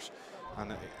dangers,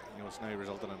 and it's now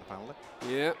resulted in a penalty.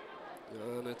 Yeah,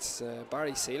 and it's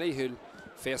Barry Seeley who'll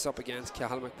face up against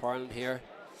Cathal McParland here.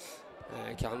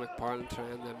 Cathal McParland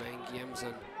trying the 9 games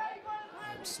and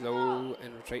slow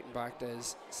in retreating back to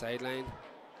his sideline.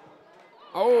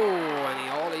 Oh,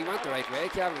 and he went the right way,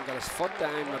 Kevin, got his foot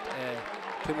down, but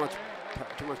too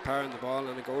much power in the ball,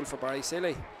 and a goal for Barry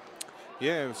Seeley.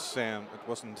 Yeah, it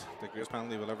wasn't the greatest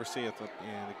penalty we'll ever see. The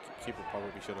keeper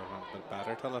probably should have been a bit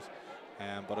better till it,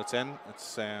 but it's in.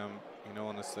 It's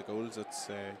and it's the goals. It's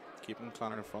keeping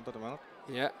Clann in front at the minute.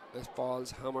 Yeah, this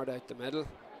ball's hammered out the middle.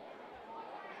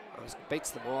 And it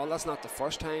beats the ball. That's not the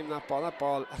first time that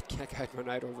kick out went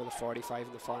out over the 45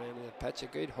 in the far end of the pitch. A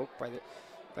good hook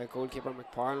by goalkeeper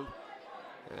McParland.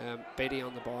 Beatty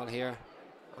on the ball here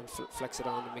and flicks it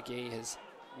on to McGee, his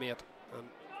mate. And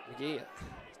McGee is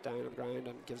down on the ground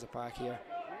and gives it back here.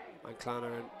 And Clann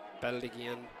Eireann build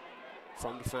again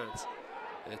from defence.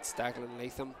 It's Declan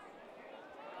Latham.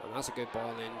 And that's a good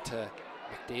ball into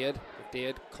McDade.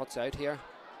 McDade cuts out here.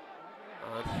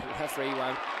 And the referee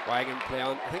wagging play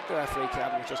on. I think the referee,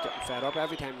 Kevin, was just getting fed up.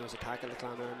 Every time there was a tackle, the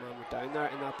Clann Eireann man went down there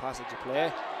in that passage of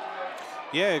play.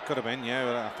 Yeah, it could have been, yeah,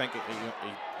 but I think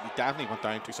he definitely went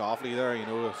down too softly there.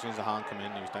 As soon as the hand came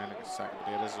in, he was down like a second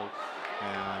potato. So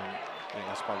I think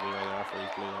that's probably why the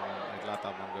referee blew him and let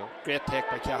that one go. Great take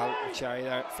by Cathal McSherry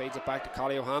there. Feeds it back to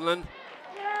Collie O'Hanlon.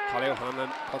 Collie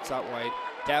O'Hanlon puts that wide.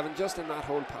 Kevin, just in that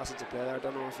whole passage of play there, I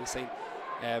don't know if you've seen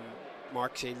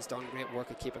Mark Shields done great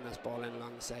work at keeping this ball in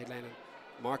along the sideline, and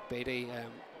Mark Beatty,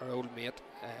 our old mate,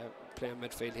 playing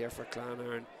midfield here for Clann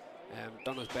Eireann,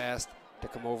 done his best to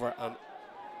come over and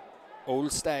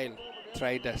old style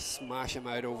tried to smash him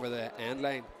out over the end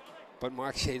line, but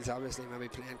Mark Shields, obviously maybe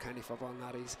playing county football and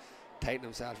that, he's tightened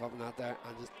himself up in that there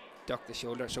and just ducked the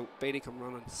shoulder, so Beatty come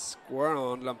running square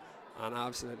on him and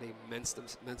absolutely minced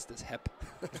his hip.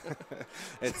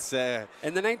 It's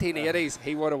in the 1980s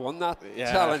he would have won that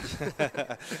challenge.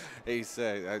 He's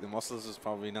the muscles is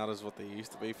probably not as what they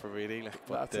used to be for Beatty,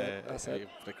 but that's it.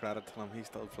 The credit to him, he's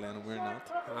still playing and we're not.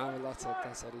 Well, that's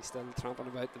it. He's still tramping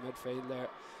about the midfield there.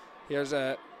 Here's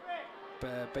a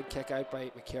big kick out by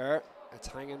McCure. It's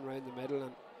hanging around the middle,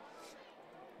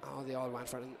 and they all went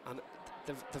for it, and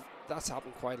that's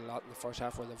happened quite a lot in the first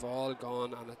half, where they've all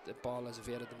gone and the ball has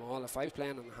evaded them all. If I was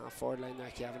playing on the half forward line there,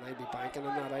 Kevin, I'd be banking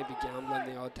on that. I'd be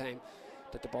gambling the odd time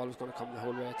that the ball was going to come the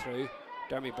whole way through.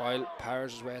 Jeremy Boyle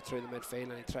powers his way through the midfield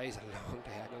and he tries a long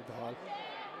diagonal ball.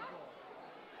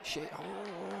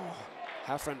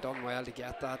 Heffron done well to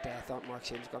get that. I thought Mark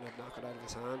Shields was going to knock it out of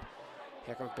his hand.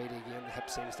 Here comes Beatty again. The hip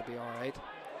seems to be alright.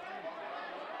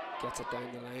 Gets it down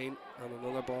the line, and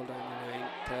another ball down the line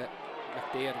to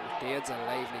McDade. McDade's a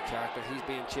lively character. He's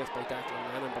being chased by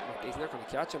Declan Lennon, but he's not going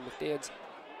to catch him. McDade's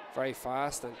very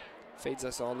fast and feeds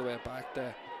us all the way back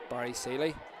to Barry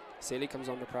Seeley. Seeley comes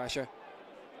under pressure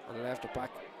and left it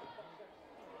back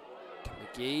to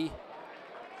McGee,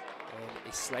 and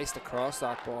he sliced across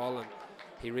that ball, and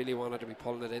he really wanted to be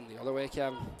pulling it in the other way,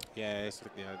 Kevin. Yeah, it's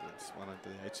one on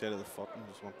the outside of the foot and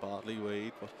just went badly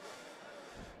wide, but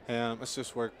it's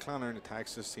just where Clann Eireann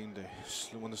attacks just seem to,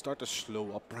 when they start to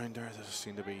slow up round there, they just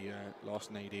seem to be lost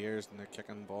in ideas, and they're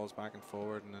kicking balls back and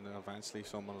forward, and then eventually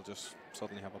someone will just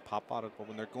suddenly have a pop at it. But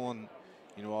when they're going,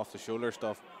 off the shoulder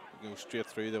stuff, straight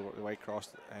through the Whitecross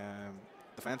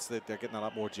defence, they're getting a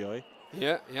lot more joy.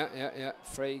 Yeah.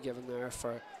 Free given there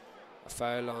for a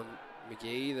foul on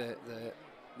McGee, the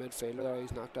midfielder there.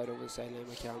 He's knocked out over the sideline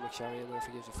by Cathal McSherry, and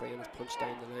therefore gives a free and is punched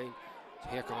down the line. So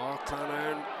here comes Clann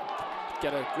Eireann.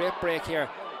 Get a great break here.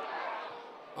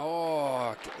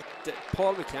 Paul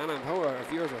McKenna, and our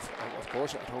viewers of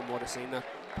course at home would have seen that.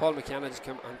 Paul McKenna just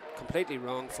came and completely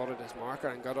wrong-footed his marker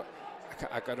and got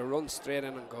a run straight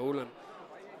in and goal, and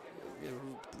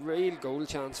real goal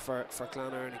chance for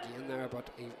Clann Eireann again there, but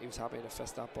he was happy to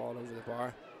fist that ball over the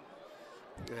bar.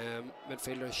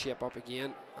 Midfielders shape up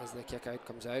again as the kick out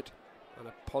comes out, and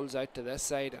it pulls out to this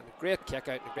side, and a great kick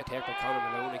out and a great take by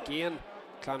Conor Malone again.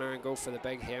 Clann Eireann go for the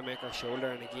big haymaker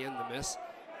shoulder, and again the miss.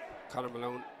 Conor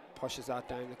Malone pushes that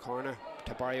down the corner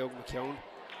to Barry McKeown.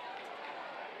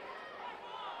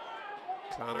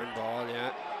 Clann Eireann ball,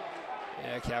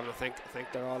 yeah, Kevin. I think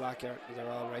they're all accurate.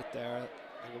 They're all right there.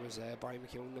 I think it was Barry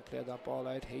McKeown that played that ball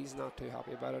out. He's not too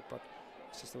happy about it, but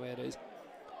it's just the way it is.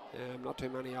 Not too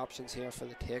many options here for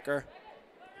the taker.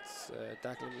 It's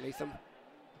Declan Leatham.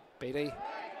 Beatty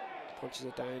punches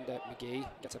it down to McGee,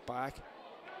 gets it back,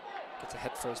 gets a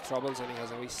hit for his troubles, and he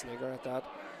has a wee snigger at that.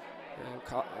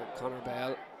 Connor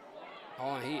Bell,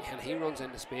 he runs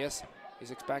into space.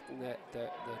 He's expecting the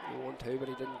 1-2, but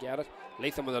he didn't get it.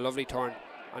 Leatham with a lovely turn,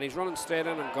 and he's running straight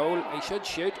in on goal. He should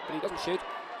shoot, but he doesn't shoot.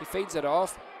 He feeds it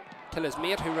off till his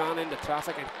mate who ran into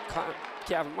traffic, and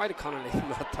Kevin, why did Connor Leatham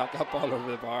not tuck that ball over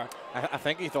the bar? I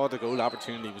think he thought the goal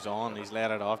opportunity was on. He's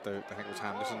let it off. I think it was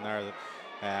Henderson there.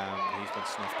 He's been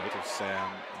snuffed out. His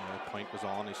point was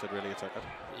on. He should really have took it.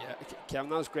 Yeah, Kevin,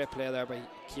 that was a great play there by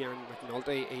Kieran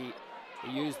McNulty. He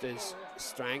used his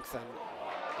strength and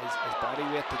his body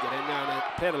weight to get in there, and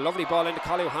he played a lovely ball into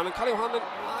Collie O'Hanlon. Collie O'Hanlon,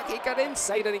 he got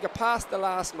inside and he got past the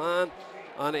last man,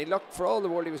 and he looked for all the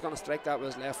world he was going to strike that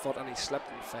with his left foot, and he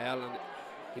slipped and fell, and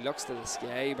he looks to the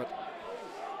sky. But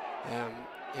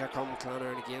here come Clann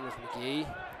Eireann again with McGee,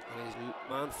 and he's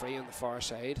man free on the far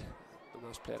side. And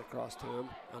that's played across to him,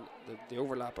 and the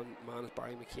overlapping man is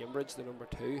Barry McCambridge, the number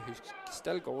 2, who's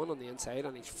still going on the inside,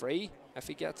 and he's free if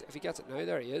he gets it now.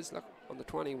 There he is, look, on the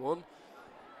 21.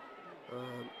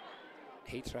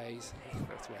 He tries.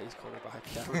 That's why he's coming back.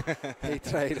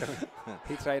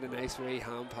 he tried a nice wee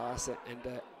hand pass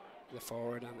into the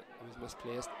forward, and it was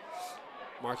misplaced.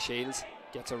 Mark Shields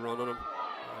gets a run on him,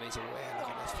 and he's away. Look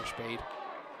at this for speed.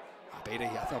 Beatty,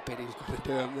 I thought Beatty was going to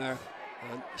do him there,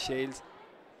 and Shields.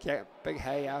 Big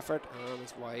high effort, and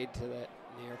it's wide to the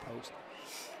near post.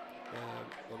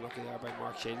 Unlucky there by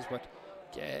Mark Shields, but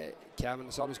Kevin,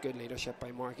 it's always good leadership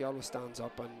by Mark. He always stands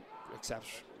up and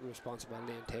accepts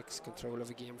responsibility and takes control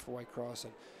of a game for Whitecross,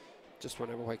 and just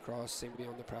whenever Whitecross seem to be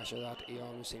under pressure, that he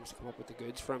always seems to come up with the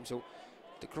goods for him. So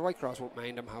the Whitecross won't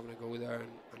mind him having a go there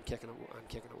and kicking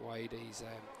it wide.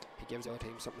 He gives our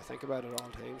team something to think about at all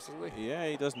times, doesn't he? Yeah,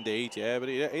 he does indeed. Yeah, but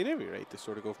he'd be right to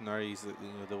sort of go from there. He's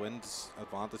the wind's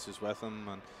advantage is with him,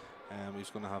 and he's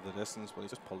going to have the distance, but he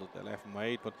just pulled it to left and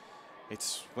wide. But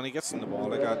it's when he gets in the ball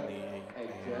like that and he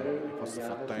puts the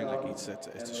foot down, like it's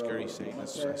a scary sight.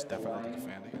 It's difficult to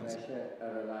defend against.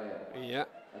 Yeah.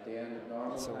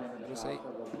 So what say?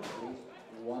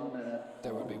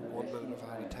 There will be 1 minute of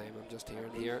added time. I'm just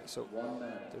hearing here. So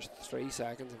there's 3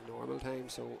 seconds of normal time.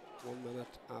 So 1 minute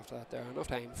after that, there enough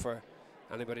time for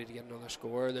anybody to get another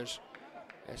score. It's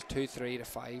 2-3 to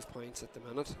 5 points at the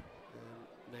minute.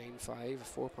 9-5,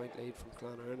 a 4-point lead from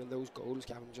Clann Eireann, and those goals,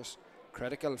 Gavin, just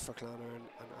critical for Clann Eireann,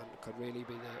 and could really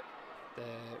be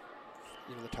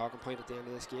the talking point at the end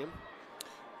of this game.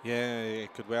 Yeah,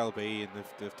 it could well be, and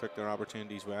they've took their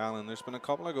opportunities well, and there's been a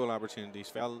couple of goal opportunities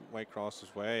fell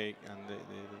Whitecross's way, and they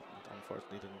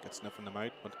unfortunately didn't get sniffing them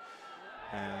out. But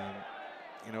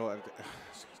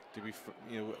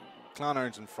Clann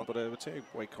Eireann's in front, but I would say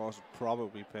Whitecross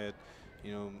probably played,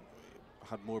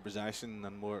 had more possession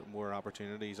and more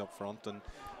opportunities up front, and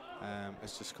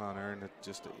it's just Clann Eireann that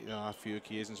just a few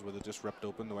occasions where they just ripped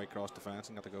open the Whitecross defence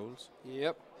and got the goals.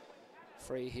 Yep.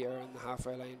 Free here in the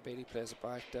halfway line. Beatty plays it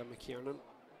back to McKiernan.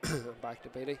 And back to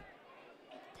Beatty.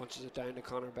 Punches it down to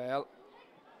Connor Bell.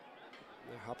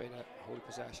 They're happy to hold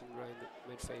possession around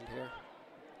the midfield here.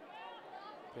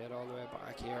 Play it all the way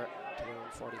back here to their own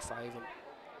 45. And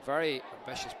very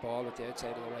ambitious ball with the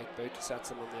outside of the right boot. Sets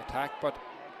them on the attack, but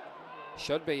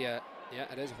should be it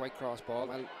is a Whitecross ball.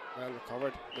 Well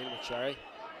recovered. Neil McSherry.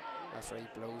 Referee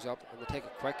blows up, and they take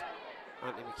it quick.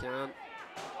 Anthony McCann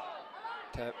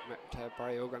to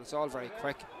Barry Ogan. It's all very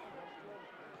quick.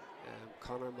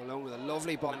 Conor Malone with a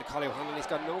lovely ball into Collie O'Hanlon. He's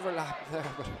got an overlap there,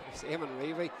 but it's Eamon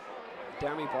Reevy.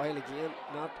 Dermy Boyle again,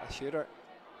 not a shooter.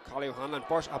 Collie O'Hanlon,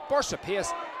 a burst of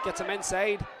pace, gets him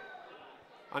inside,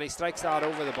 and he strikes that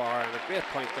over the bar, and a great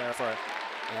point there for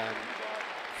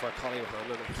Collie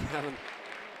O'Hanlon. Kevin,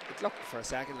 it looked for a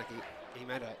second like he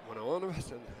might have went on with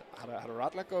it and had a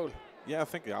Rattler goal. Yeah, I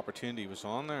think the opportunity was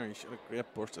on there. He should have a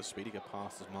great burst of speed to get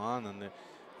past his man, and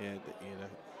he had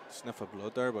a sniff of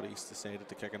blood there, but he's decided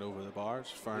to kick it over the bars.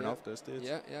 Fair enough at this stage.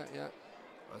 Yeah.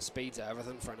 And speed's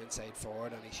everything for an inside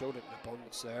forward, and he showed it in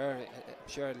abundance there. I'm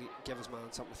sure it'll give his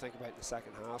man something to think about in the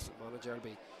second half. The manager will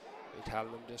be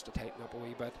telling him just to tighten up a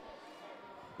wee bit.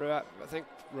 I think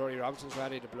Rory Robinson's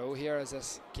ready to blow here as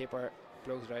this keeper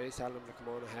blows it out. He's telling him to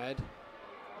come on ahead.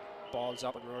 Ball's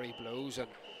up and Rory blows, and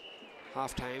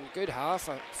half time, good half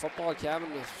of football. Kevin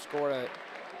to score a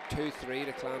 2-3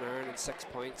 to Clann Eireann and 6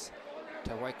 points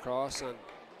to Whitecross,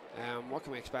 and what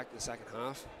can we expect in the second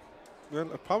half? Well,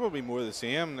 probably more of the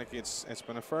same. Like it's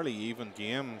been a fairly even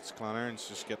game. Clann Eireann's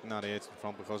just getting that edge in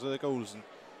front because of the goals,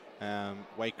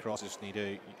 Whitecross just need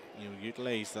to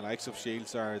utilise the likes of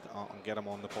Shields there and get him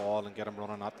on the ball and get him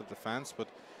running at the defence. But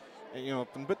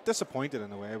I've been a bit disappointed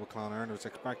in a way with Clann Eireann. I was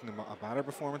expecting a better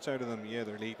performance out of them. Yeah,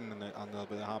 they're leading and they'll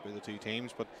be happy with the two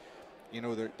teams, but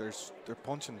they're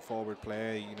punching forward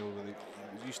play. They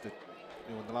used to.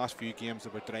 In the last few games,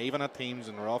 they were driving at teams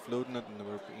and were offloading it, and they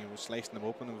were slicing them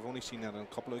open. And we've only seen that on a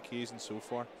couple of occasions so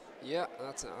far. Yeah,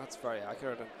 that's very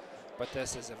accurate. But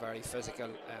this is a very physical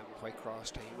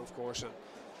Whitecross team, of course, and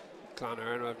Clann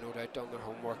Eireann have no doubt done their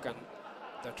homework, and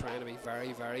they're trying to be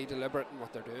very, very deliberate in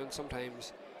what they're doing.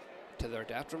 Sometimes to their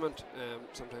detriment.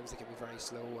 Sometimes they can be very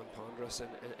slow and ponderous in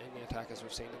the attack, as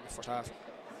we've seen in the first half,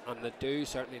 and they do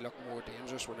certainly look more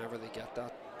dangerous whenever they get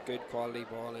that good quality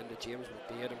ball into James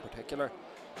McBaid in particular,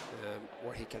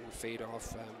 where he can feed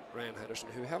off Ryan Henderson,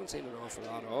 who we haven't seen an awful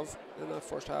lot of in that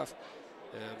first half,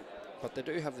 but they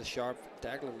do have the sharp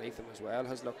Declan Latham as well,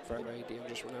 has looked very, very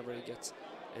dangerous whenever he gets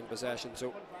in possession.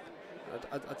 So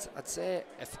I'd say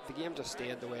if the game just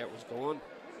stayed the way it was going,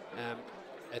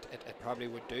 it probably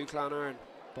would do Clann Eireann,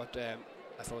 but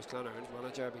if I was Clann Eireann's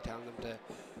manager, I'd be telling them to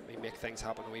make things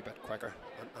happen a wee bit quicker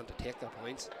and to take their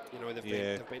points.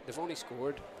 They've only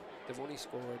scored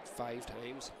 5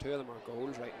 times. 2 of them are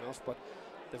goals, right enough, but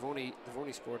they've only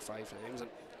scored 5 times, and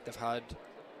they've had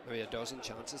maybe a dozen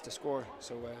chances to score.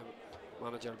 So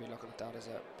manager will be looking at that as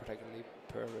a particularly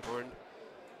poor return.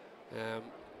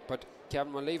 But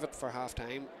Kevin, we'll leave it for half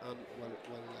time, and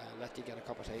we'll let you get a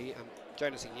cup of tea and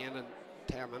join us again in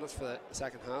 10 minutes for the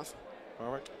second half.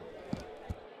 All right.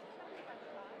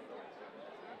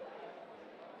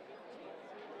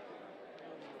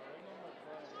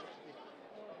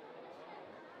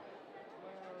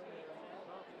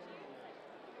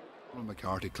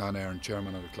 McCarthy, Clann Eireann,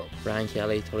 chairman of the club. Brian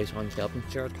Kelly, Tully's captain.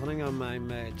 Jared Cunningham,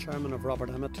 I'm chairman of Robert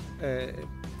Emmett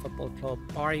Football Club.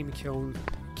 Barry McKeown,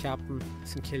 captain,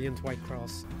 St Killian's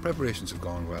Whitecross. Preparations have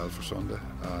gone well for Sunday.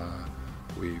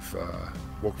 We've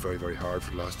worked very, very hard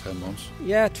for the last 10 months.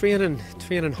 Yeah, training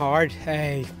hard.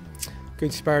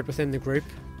 Good spirit within the group.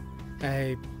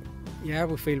 We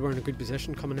feel we're in a good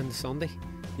position coming into Sunday.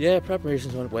 Yeah,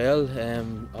 preparations went well.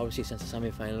 Obviously since the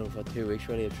semi-final we've had 2 weeks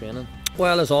really of training.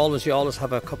 Well, as always, you always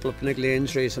have a couple of niggly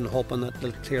injuries and hoping that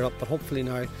they'll clear up, but hopefully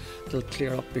now they'll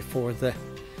clear up before the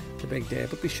big day.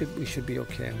 But we should be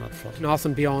okay on that front.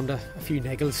 Nothing beyond a few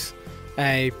niggles,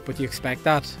 but you expect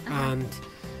that, and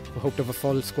we hope to have a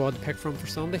full squad to pick from for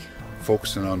Sunday.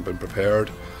 Focusing on being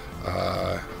prepared,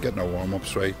 getting our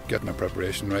warm-ups right, getting our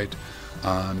preparation right,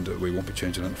 and we won't be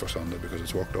changing it for Sunday because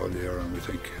it's worked all year, and we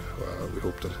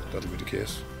hope that that'll be the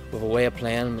case. With a way of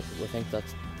playing, we think that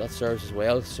serves as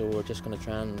well, so we're just going to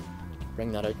try and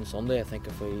bring that out on Sunday. I think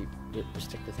if we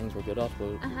stick to things we're good at,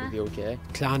 we'll be okay.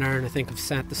 Clann Eireann, I think, have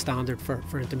set the standard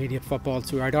for intermediate football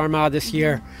throughout Armagh this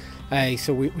year,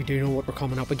 so we do know what we're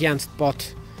coming up against,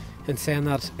 but in saying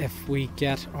that, if we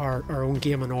get our own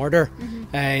game in order,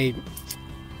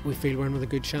 we feel we're in with a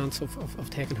good chance of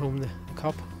taking home the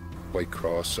cup.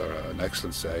 Whitecross are an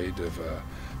excellent side. They've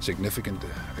significant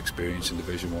experience in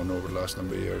Division 1 over the last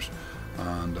number of years,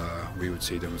 and we would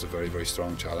see them as a very, very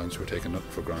strong challenge. We're taking it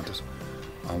for granted,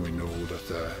 and we know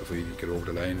that if we get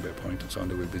over the line by a point on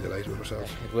Sunday, we'll be delighted with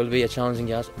ourselves. It will be a challenging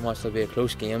match. It'll be a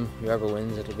close game. Whoever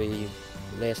wins, it'll be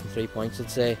less than 3 points,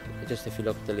 I'd say. Just if you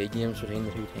look at the league games between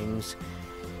the two teams,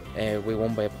 we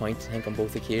won by a point, I think, on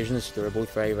both occasions. They were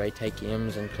both very, very tight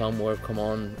games, and Clonmore have come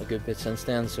on a good bit since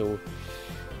then, so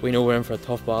we know we're in for a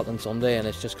tough battle on Sunday, and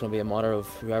it's just going to be a matter of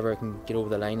whoever can get over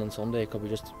the line on Sunday. It could be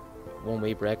just one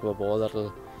wee break of a ball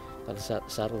that'll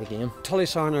settle the game.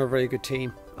 Tully's-Arn are a very good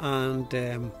team, and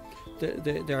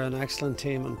they're an excellent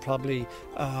team, and probably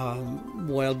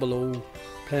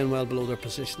playing well below their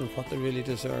position of what they really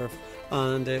deserve.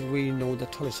 And we know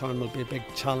that Tully's-Arn will be a big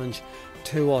challenge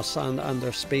to us, and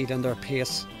their speed and their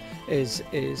pace is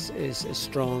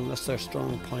strong. That's their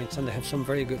strong points, and they have some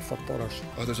very good footballers.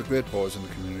 There's a great buzz in the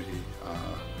community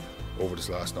over this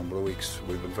last number of weeks.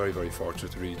 We've been very, very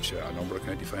fortunate to reach a number of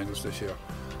county finals this year,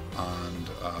 and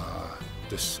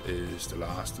this is the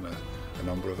last in a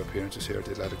number of appearances here at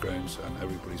the Athletic Grounds, and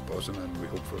everybody's buzzing, and we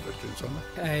hope for a victory on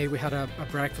Sunday. We had a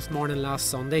breakfast morning last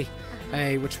Sunday,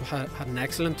 which had an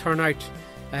excellent turnout.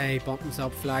 Buttons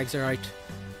up, flags are out.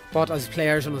 But as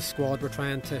players on the squad, we're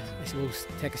trying to, I suppose,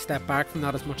 take a step back from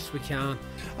that as much as we can.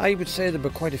 I would say there'll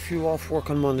be quite a few off work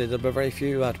on Monday. There'll be very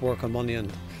few at work on Monday,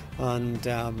 and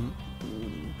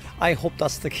I hope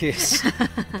that's the case. I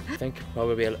think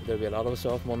probably there'll be a lot of us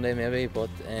off Monday maybe, but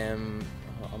I'm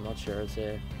not sure. I'd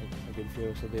say a good few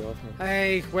of us will be off.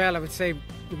 Well, I would say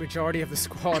the majority of the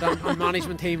squad and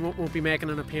management team won't be making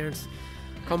an appearance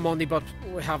come Monday, but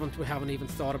we haven't even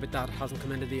thought about that. It hasn't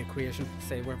come into the equation.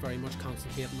 Say we're very much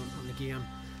concentrating on the game,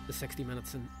 the 60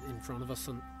 minutes in front of us,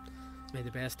 and may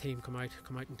the best team come out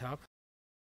on top.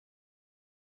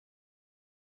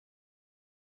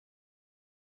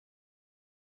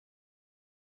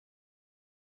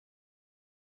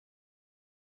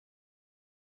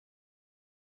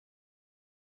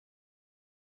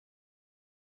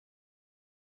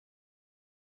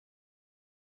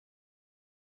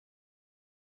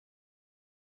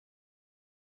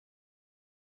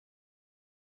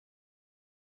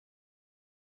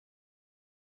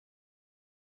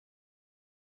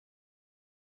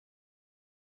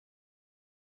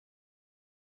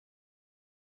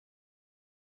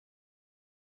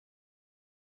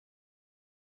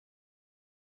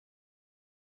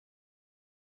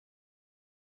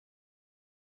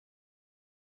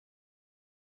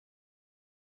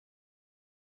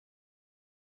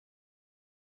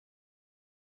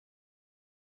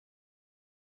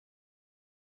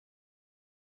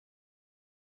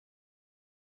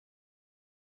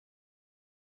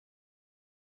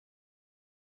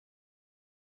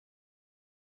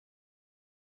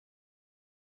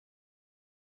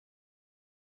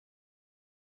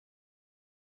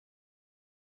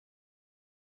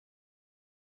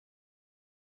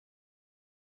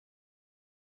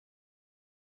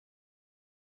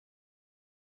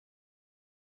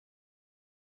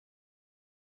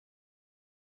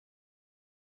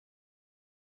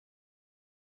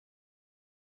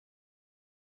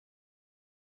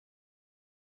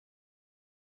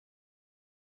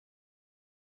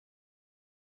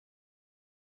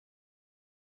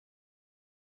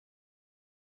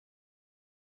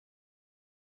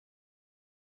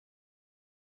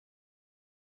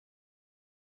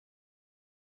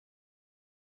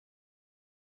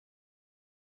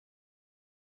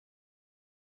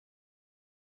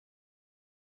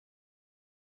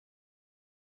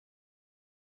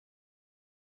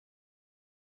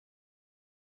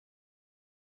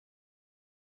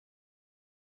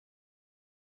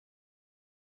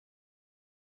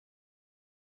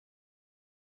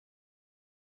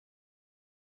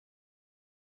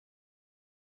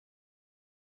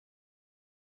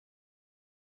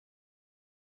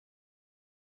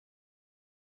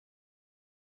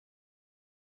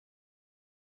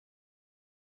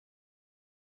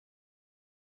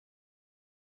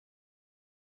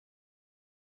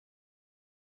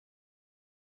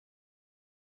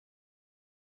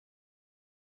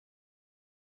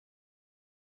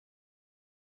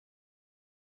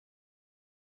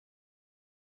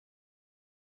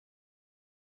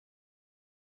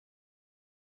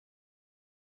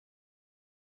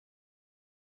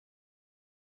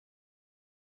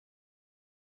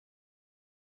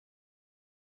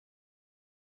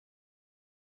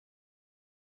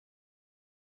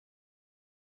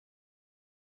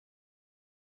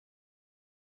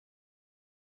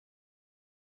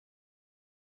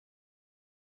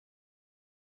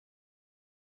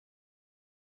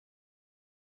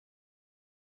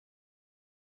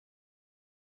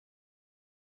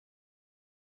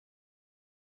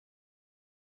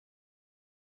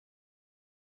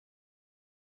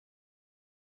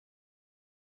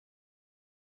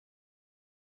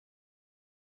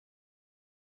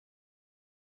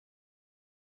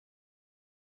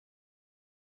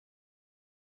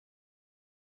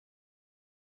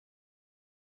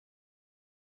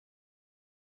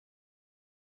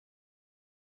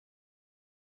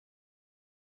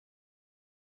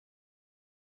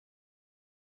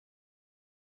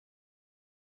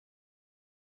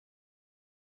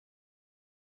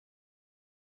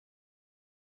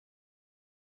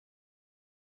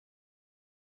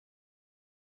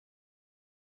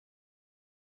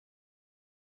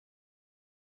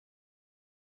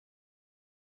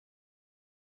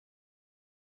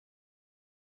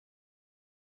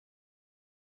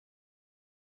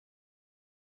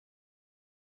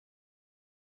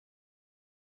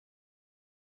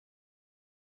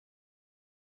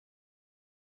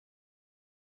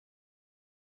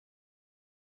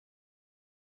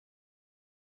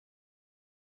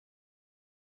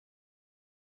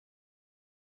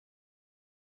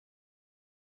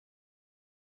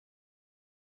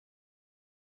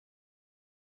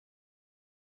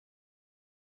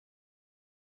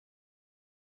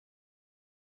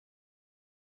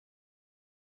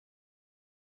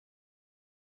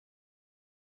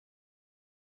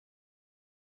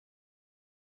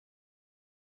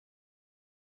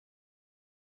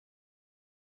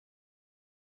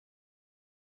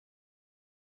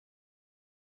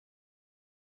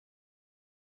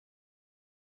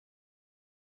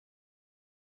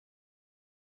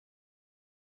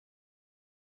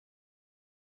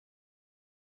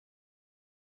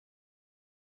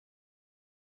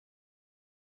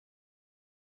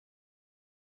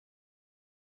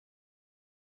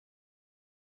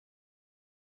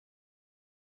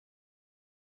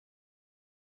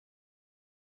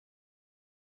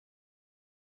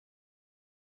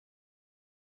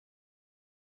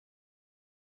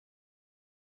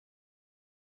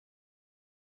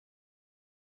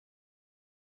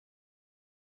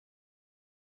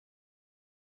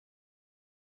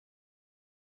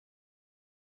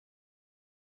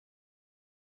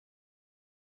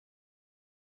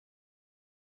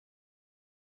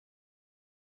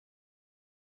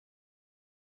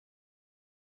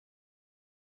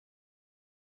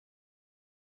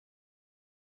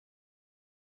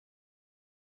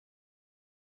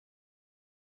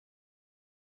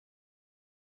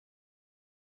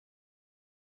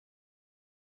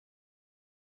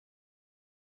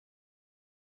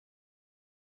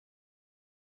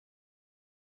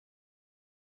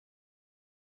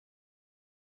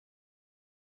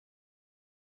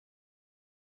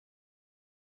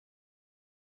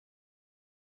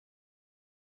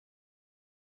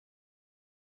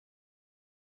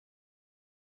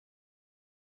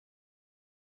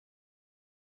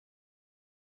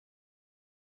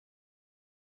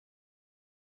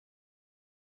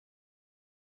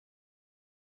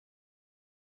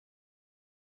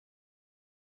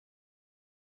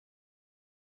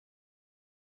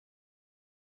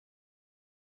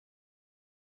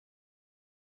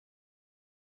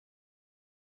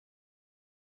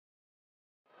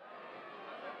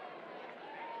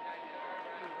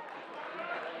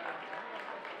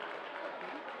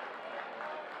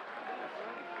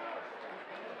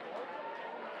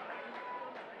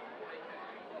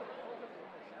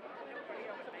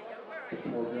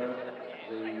 programme.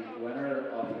 The winner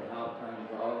of the half-time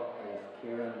draw is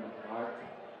Kieran Hart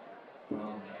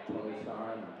from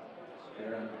Tullysaran.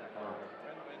 Kieran Hart.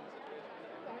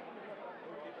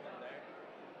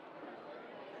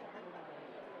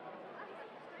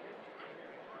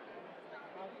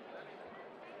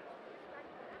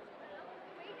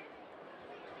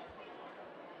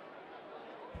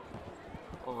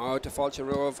 To Falcha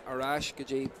Rove, Arash,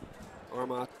 Gaji,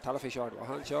 Armagh, Talafish,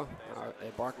 Ardwahan, Shaw,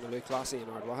 Barton, Luke Lassie, and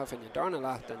Ardwaha, Finya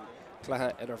Darnalat, and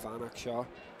Cleha, Idervanak, Shaw,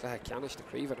 Cleha Canish, the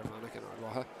Creve, Idervanak, and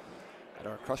Ardwaha, at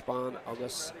our Crushban,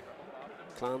 August,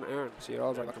 Clann Eireann. So you're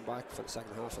all very welcome back for the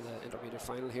second half of the intermediate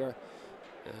final here,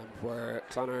 where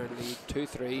Clann Eireann lead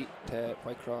 2-3 to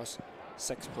Whitecross,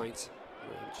 6 points.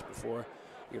 Just before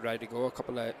you're ready to go, a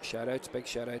couple of shout outs, big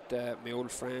shout out to my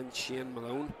old friend Shane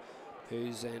Malone,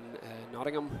 who's in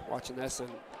Nottingham watching this, and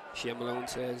Shane Malone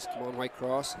says, come on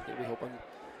Whitecross. He'll be hoping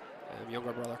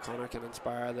younger brother Connor can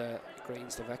inspire the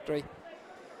Greens to victory.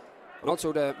 And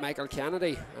also to Michael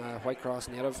Kennedy, Whitecross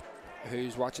native,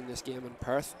 who's watching this game in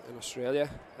Perth in Australia.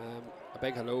 A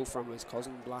big hello from his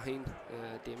cousin Blahin,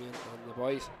 Damien and the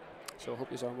boys. So hope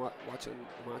you are watching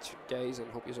the match, guys, and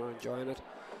hope you are enjoying it,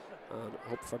 and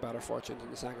hope for better fortunes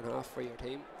in the second half for your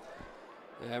team.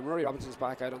 Rory Robinson's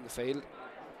back out on the field,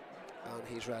 and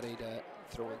he's ready to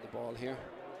throw in the ball here.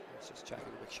 He's just checking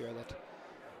to make sure that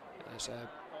there's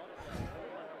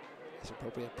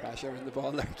appropriate pressure in the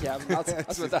ball there, Kevin.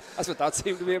 That's what that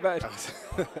seemed to be about.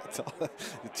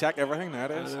 You check everything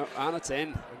nowadays. And it's in.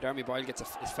 And Jeremy Boyle gets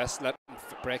his fist slit and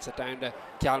breaks it down to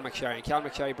Cal McSherry. Cal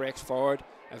McSherry breaks forward,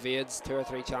 evades 2 or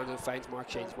 3 challenges, finds Mark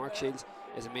Shields. Mark Shields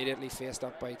is immediately faced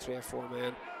up by 3 or 4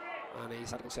 men, and he's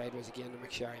had to go sideways again to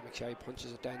McSherry. McSherry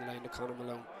punches it down the line to Conor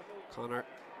Malone. Connor,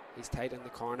 he's tight in the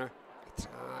corner.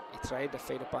 He tried to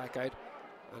feed it back out,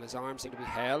 and his arms seem to be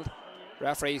held.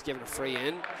 Referee's given a free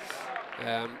in.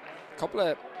 Couple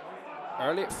of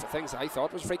early things I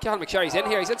thought was free. Cal McSherry's in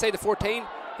here. He's inside the 14.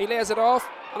 He lays it off,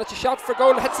 and it's a shot for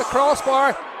goal. Hits the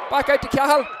crossbar. Back out to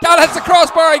Cal. Cal hits the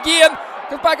crossbar again.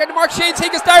 Goes back out to Mark Shields. He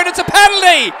goes down. It's a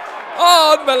penalty.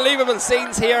 Oh, unbelievable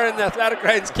scenes here in the athletic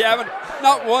grounds, Kevin.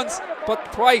 Not once,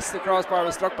 but twice the crossbar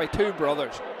was struck by 2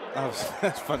 brothers.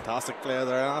 That's fantastic play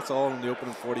there. That's all in the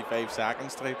opening 45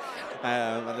 seconds time.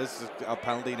 And this is a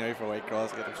penalty now for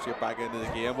Whitecross to get them straight back into the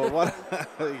game. But what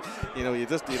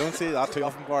you don't see that too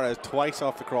often. Bar is twice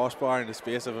off the crossbar in the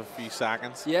space of a few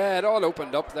seconds. Yeah, it all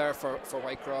opened up there for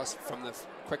Whitecross from the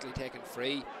quickly taken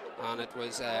free, and it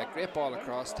was a great ball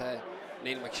across to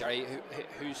Neil McSherry,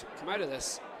 who's come out of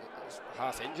this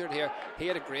half injured here. He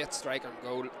had a great strike on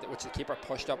goal, which the keeper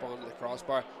pushed up onto the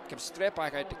crossbar. Came straight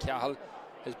back out to Cahill,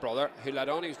 his brother, who led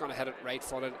on. He was going to hit it right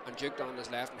footed and juked on his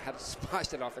left and had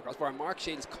smashed it off the crossbar. Mark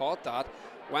Shields caught that,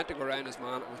 went to go around his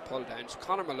man and was pulled down. So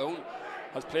Conor Malone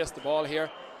has placed the ball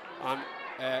here, and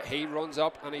he runs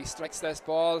up and he strikes this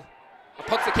ball and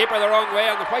puts the keeper the wrong way,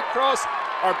 and the Whitecross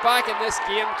are back in this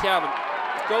game, Kevin.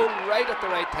 Goal right at the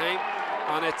right time,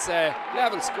 and it's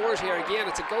level scores here again.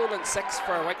 It's a goal and 6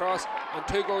 for Whitecross and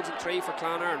 2 goals and 3 for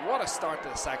Clann Eireann. What a start to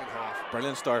the second half.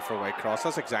 Brilliant start for Whitecross.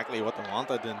 That's exactly what they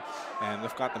wanted, and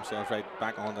they've got themselves right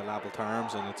back on the level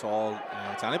terms, and it's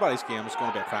anybody's game. It's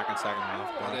going to be a cracking second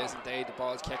half. It is indeed. The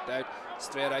ball's kicked out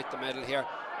straight out the middle here,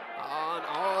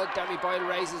 and Demi Boyle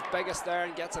raises biggest there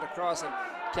and gets it across, and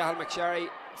Cahill McSherry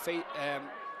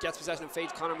gets possession and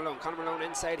feeds Conor Malone. Conor Malone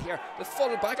inside here, the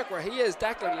full back, look where he is,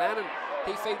 Declan Lennon.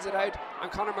 He feeds it out,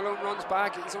 and Conor Malone runs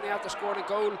back. He's only after scoring a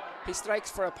goal. He strikes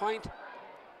for a point.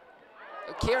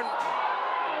 Kieran,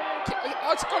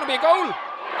 it's going to be a goal.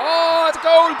 Oh, it's a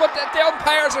goal, but the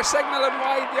umpires are signalling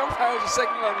wide. The umpires are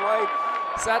signalling wide.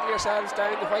 Settle yourselves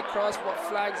down. The Whitecross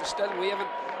flags are still waving.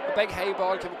 A big high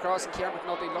ball came across, and Kieran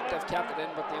McNulty looked to have kept it in,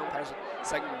 but the umpires are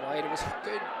signaling wide. It was a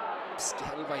good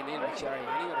skill by Neil McSherry,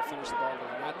 and he would have finished the ball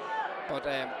with that. But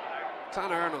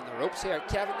Clann Eireann on the ropes here.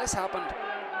 Kevin, this happened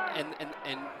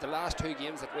in the last 2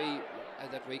 games that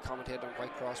we commentated on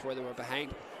Whitecross, where they were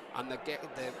behind, and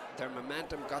their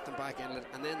momentum got them back in it,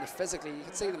 and then physically you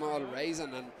could see them all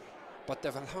rising, but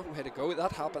they've a long way to go.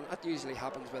 That usually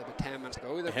happens with about 10 minutes to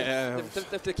go. They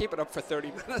have to keep it up for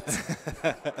 30 minutes.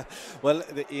 Well,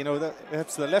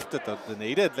 it's the lift that they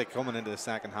needed, like coming into the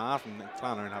second half, and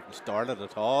Clann Eireann haven't started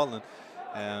at all,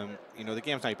 and the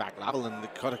game's now back level, and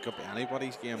it could be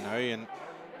anybody's game now, and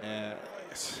I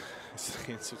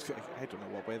don't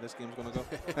know what way this game's going to go.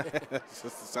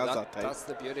 That's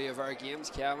the beauty of our games,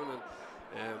 Kevin.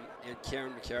 And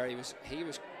Kieran McSherry, he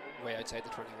was way outside the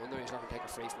 21 there. He's not going to take a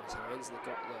free from his hands, and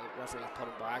the referee put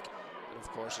him back. And of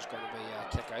course, there's going to be a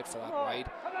kick out for that wide.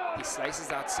 He slices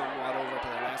that somewhat over to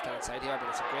the left hand side here, but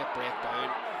it's a great breakdown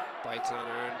by Clann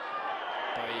Eireann,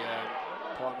 by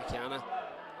Paul McKenna,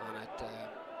 and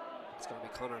it's going to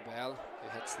be Conor Bell who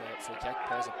hits the free kick,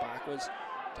 plays it backwards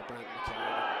to Brendan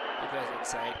McKenna. He plays it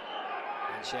inside,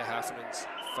 and Shea Heffernan's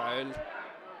fouled. And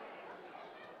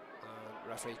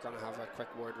referee's going to have a quick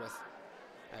word with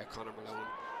Conor Malone.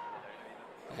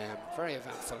 Very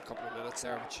eventful couple of minutes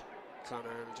there, which Clann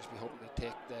Eireann will just be hoping to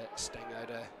take the sting out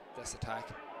of this attack.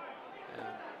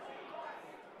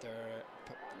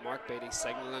 Mark Beatty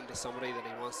signalling to somebody that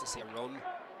he wants to see a run,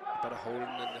 a bit of holding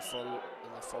in the full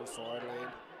forward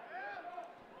line.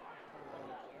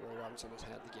 Roy Robinson has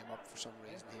held the game up for some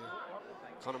reason here.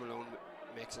 Conor Malone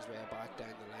makes his way back down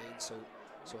the line, so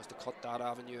as to cut that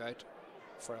avenue out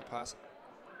for a pass.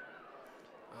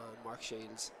 And Mark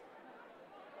Shields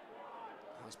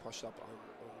has pushed up on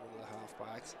one of the half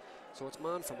backs, so it's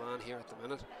man for man here at the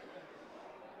minute.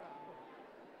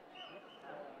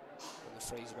 And the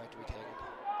free's about to be taken.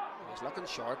 And he's looking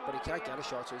short, but he can't get a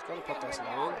shot, so he's going to put this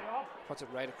long. Puts it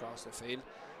right across the field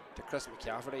to Chris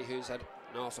McCafferty, who's had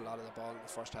an awful lot of the ball in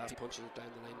the first half. He punches it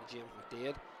down the line to James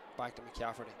McDade. Back to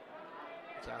McCafferty.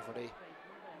 McCafferty,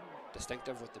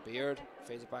 distinctive with the beard,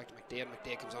 feeds it back to McDade.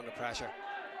 McDade comes under pressure.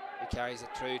 He carries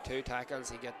it through 2 tackles.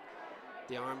 He get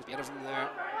the arms out of him there.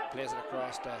 Plays it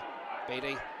across to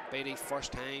Beatty. Beatty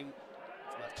first time,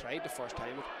 well, tried to first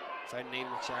time it. Found Neil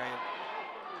McSharrian.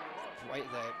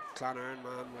 The Clann Eireann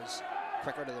man was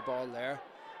quicker to the ball there.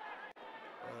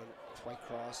 And it's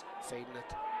Whitecross feeding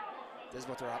it. This is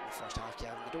what they're at in the first half,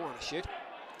 Kevin. They don't want to shoot.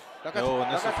 And this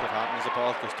is what happens. The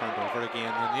ball gets turned over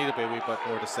again. They need to be a wee bit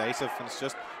more decisive, and it's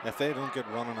just if they don't get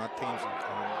running at teams and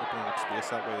opening up space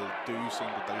that way, they do seem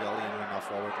to dilly in that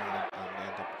forward line and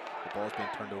end up the ball's being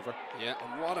turned over. Yeah,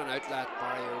 and what an outlet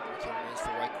Barry O'Mckeown is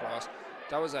for Whitecross.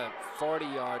 That was a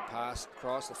 40-yard pass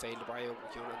across the field to Barry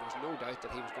O'Mckeown, and there's no doubt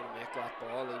that he was going to make that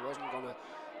ball. He wasn't going to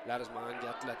let his man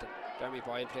get it. Jeremy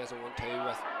Boyle plays a 1-2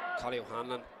 with Collie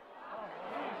O'Hanlon.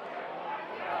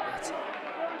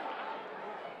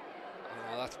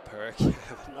 That's poor.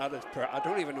 That is poor. I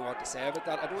don't even know what to say about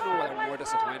that. I don't know whether I'm more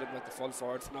disappointed with the full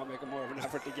forward for not making more of an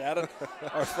effort to get it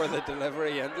or for the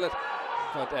delivery into it.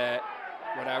 But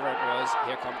whatever it was,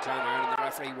 here comes Clann Eireann, and the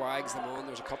referee wags them on.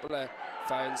 There's a couple of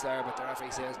fouls there, but the referee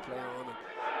says play on.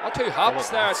 And 2 hops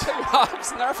there, 2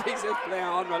 hops, and the referee says play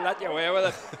on. We'll let you away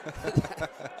with it.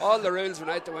 All the rules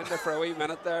went out the window for a wee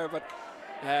minute there, but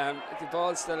the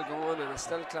ball's still going, and it's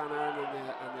still Clann Eireann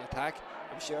on the attack.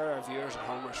 I'm sure our viewers at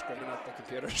home are screaming at the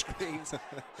computer screens. And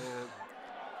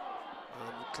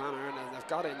Clann Eireann, they've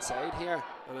got inside here,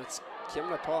 and it's came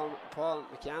to Paul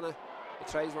McKenna.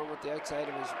 He tries one with the outside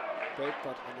of his boot,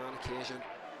 but on that occasion,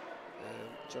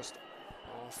 just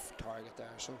off target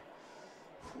there. So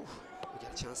we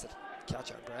get a chance to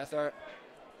catch our breath there.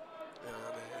 And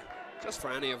just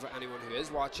for anyone who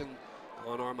is watching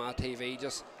on Armagh TV,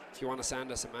 just if you want to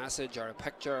send us a message or a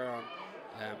picture on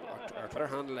our Twitter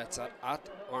handle, it's at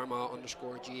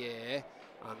Armagh_GAA,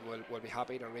 and we'll be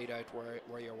happy to read out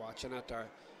where you're watching it or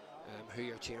who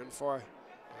you're cheering for.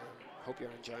 Hope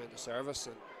you're enjoying the service,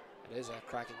 and it is a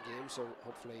cracking game, so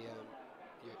hopefully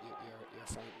you're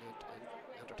finding it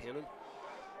entertaining.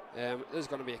 This is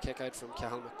going to be a kick out from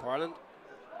Cahill McParland.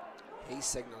 He's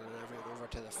signalling everyone over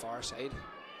to the far side,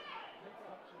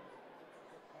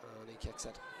 and he kicks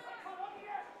it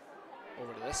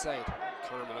over to this side.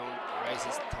 Conor Malone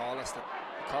rises the tallest. He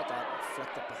caught that and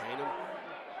flicked it behind him.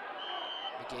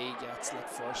 McGee gets lit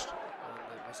first, and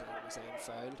it was then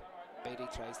fouled. Beatty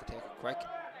tries to take it quick,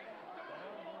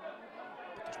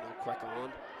 but there's no quick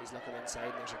on. He's looking inside,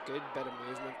 and there's a good bit of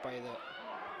movement by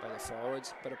the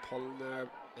forwards. Bit of pulling there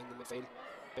in the midfield.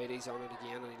 Beatty's on it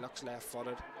again, and he looks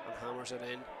left-footed and hammers it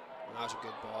in. And that was a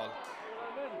good ball.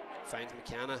 Finds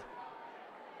McKenna.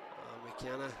 And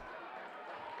McKenna,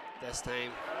 this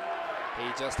time, he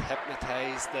just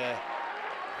hypnotised the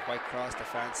Whitecross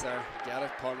defence there. Get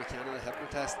it, Paul McKenna, the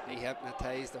hypnotist. He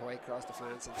hypnotised the Whitecross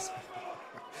defence.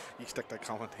 You stick that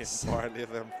comment in the bar,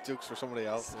 leave them jokes for somebody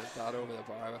else. Sent that over the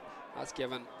bar. That's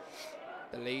given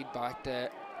the lead back to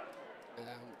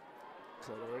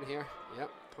Clonard here. Yep,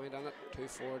 point on it.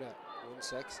 2-4 to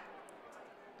 1-6.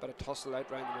 Bit of tussle out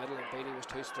round the middle, and Beatty was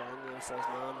too strong there for his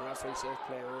man. Referee says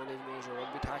play on, even though there's a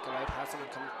rugby tackle out. Heffernan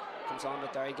comes on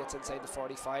with there. He gets inside the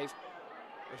 45.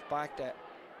 It's back to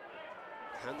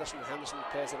Henderson. Henderson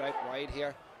plays it out wide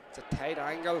here. It's a tight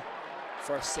angle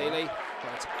for Seeley,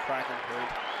 but it's a cracking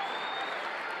point.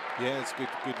 Yeah, it's good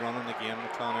running again.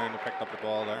 Clann Eireann picked up the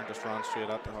ball there and just ran straight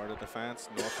at the heart of defence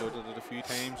and offloaded it a few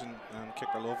times and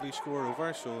kicked a lovely score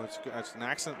over. So it's good. It's an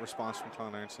excellent response from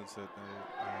Clann Eireann since the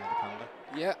penalty.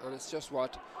 Yeah, and it's just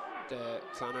what the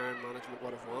Clann Eireann management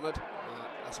would have wanted.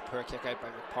 That's a poor kick out by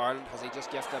McParland. Has he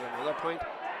just gifted another point?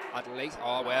 at least.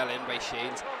 Oh, well in by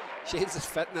Shields. Shields'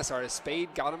 fitness or his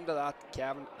speed got him to that,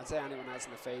 Kevin. I'd say anyone else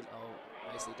in the field. Oh,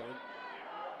 nicely done.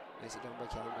 Nicely done by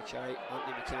Kevin McSherry.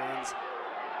 Anthony McCann's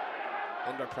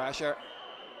under pressure,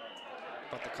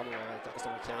 but they come away with it. Mr.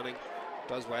 McCanning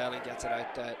does well and gets it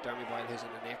out to Dermy Boyle, who's in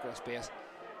an acre space.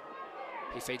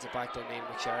 He feeds it back to Neil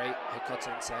McSherry, who cuts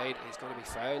inside. He's going to be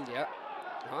fouled, yeah.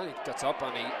 Oh, he gets up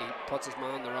and he puts his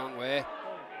man the wrong way.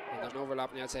 And there's an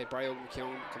overlap on the outside. Barry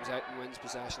McKeown comes out and wins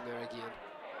possession there again.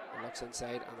 And looks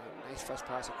inside, and a nice first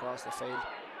pass across the field.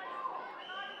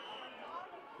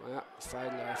 Well, foul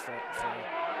there for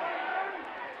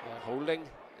holding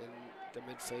in the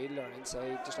midfield or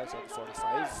inside, just outside the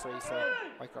 45. Free for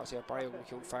Whitecross here. Barry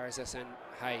McKeown fires this in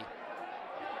high.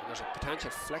 And there's a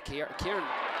potential flick here. Kieran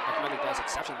McMillan does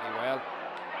exceptionally well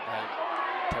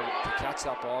to catch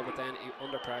that ball, but then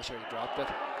under pressure he dropped it.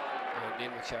 And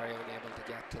Neil McSherry unable to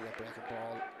get to the breaking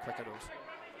ball quick enough.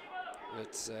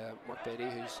 It's Mark Beattie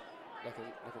who's looking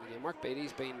again. Mark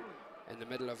Beattie's been in the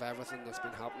middle of everything that's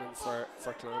been happening for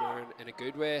Clann Eireann in a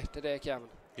good way today, Kevin.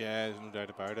 Yeah, there's no doubt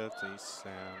about it. He's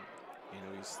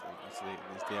he's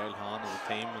the old hand of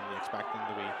the team, and you expect him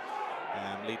to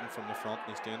be leading from the front,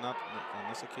 and he's doing that on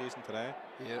this occasion today.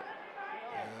 Yeah.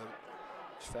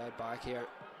 He's fed back here.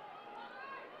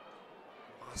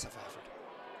 Massive effort.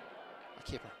 A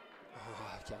keeper.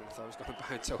 Oh, Kevin, I thought I was going to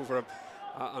bounce over him.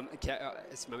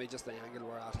 It's maybe just the angle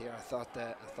we're at here. I thought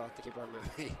the keeper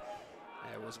maybe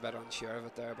was a bit unsure of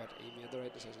it there, but he made the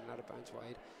right decision, let it bounce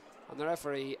wide. And the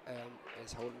referee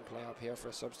is holding play up here for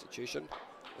a substitution.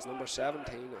 It's number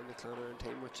 17 on the Clann Eireann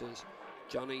team, which is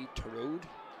Johnny Terode.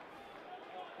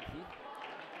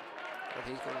 And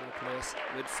he's going to replace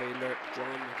midfielder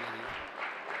John McGee.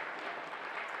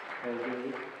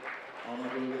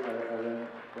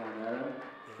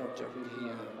 Johnny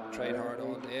tried hard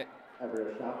all day.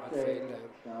 Midfield,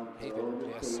 he's been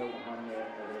replaced. So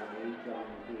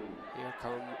here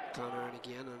come Clann Eireann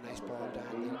again, and a nice ball down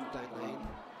line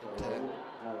into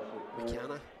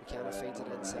McKenna. McKenna feeds it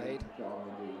inside, and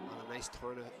a nice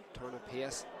turn of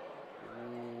pace.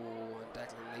 Ooh, and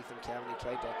Declan Leith and Kevin, he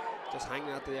tried to just hang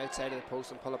that to the outside of the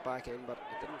post and pull it back in, but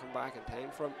it didn't come back in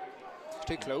time for him. It's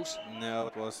too close. No,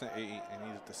 it wasn't. He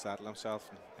needed to settle himself.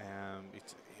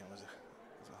 It was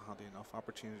a handy enough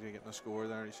opportunity to get a score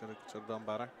there. He should have done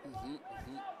better.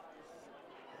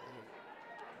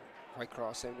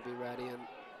 Whitecross seem to be ready, and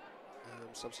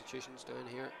substitutions down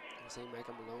here. You can see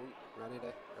Michael Malone ready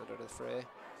to enter the fray.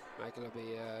 Michael will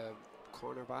be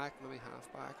cornerback, maybe half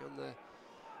back on the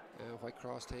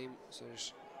Whitecross team. So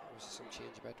there's some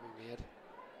change about to be made.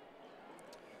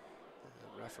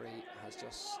 Referee has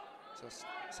just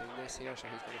seen this here, so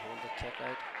he's going to hold the kick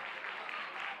out.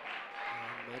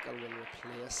 And Michael will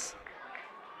replace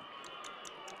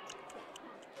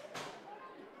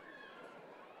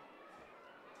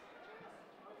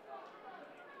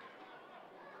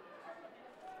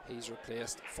he's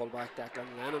replaced fullback Declan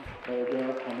Lennon.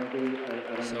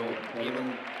 So Eamon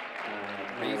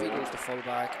Reevy goes to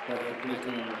fullback, and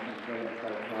Michael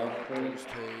goes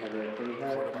to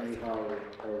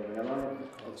cornerback.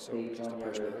 So just a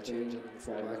personnel change in the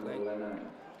fullback line.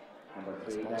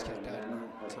 As the ball's kicked out,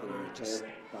 Clann Eireann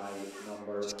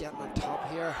just getting on top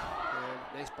here.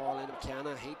 Nice ball into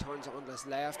McKenna. He turns it onto his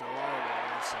left. Oh, an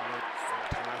absolute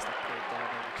fantastic point there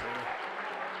by McKenna.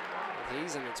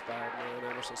 He's an inspired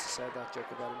man. Ever since I said that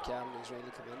joke about him, Kevin, he's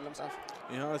really commended himself.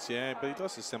 Yeah, but he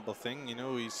does a simple thing. He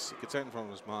gets out in front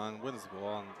of his man, wins the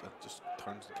ball, and just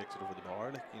turns and kicks it over the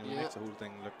bar. Makes the whole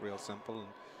thing look real simple.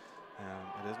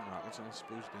 And it isn't rocket science, I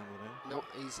suppose, at the end of the day. No,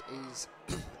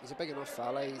 he's a big enough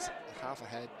fella. He's half a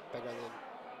head bigger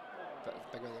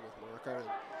than his marker, and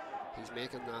he's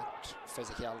making that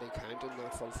physicality count in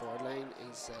that full forward line.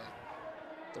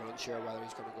 They're unsure whether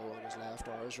he's going to go on his left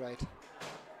or his right.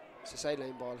 It's a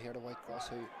sideline ball here to Whitecross,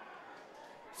 who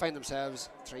find themselves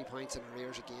 3 points in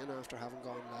arrears again after having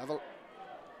gone level.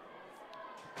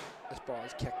 This ball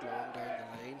is kicked long down the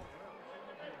line.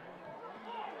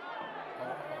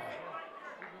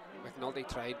 McNulty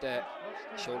tried to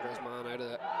shoulder his man out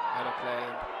of play.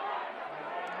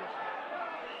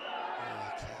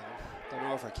 Don't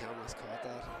know if our cameras caught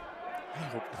that. I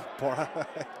hope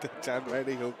Jan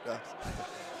Reddy hoped that.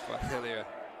 But anyway,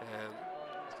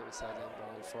 it's going to be sideline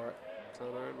ball for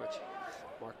Clann Eireann, which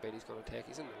Mark Beattie's going to take.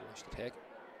 He's in no rush to take.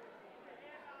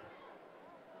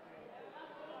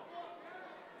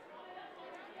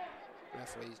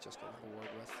 Referee's just going to have a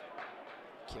word with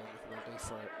Kieran McNulty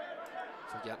for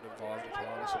getting involved at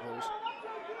all, I suppose.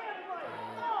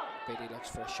 Beattie looks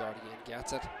for a shot again,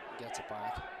 gets it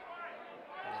back.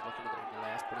 And he's looking to get on the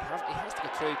left, but he has to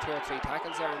get through 2 or 3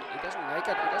 tackles there, and he doesn't like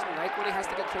it. He doesn't like when he has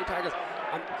to get through tackles.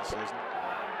 And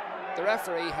the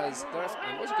referee has,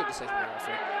 it was a good decision by the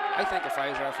referee. I think if I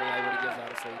was referee, I would have given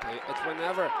that a free too. It's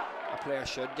whenever a player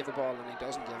should give the ball and he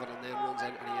doesn't give it and then runs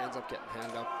in and he ends up getting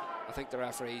held up. I think the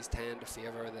referees tend to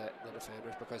favour the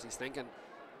defenders because he's thinking,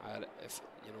 if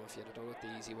you'd have done it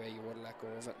the easy way, you would have let go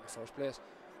of it in the first place.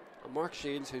 And Mark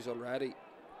Shields, he's already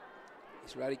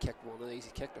kicked one of these.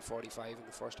 He kicked a 45 in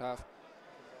the first half.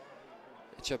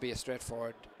 It should be a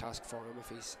straightforward task for him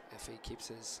if he keeps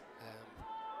his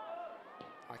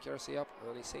accuracy up,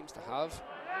 and he seems to have.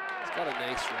 He's got a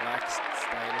nice relaxed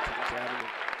style of kicking, Kevin.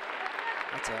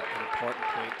 That's an important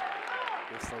point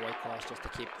for Whitecross, just to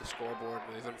keep the scoreboard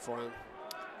moving for him.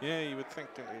 Yeah, you would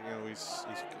think that, he's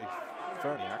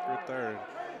fairly accurate there.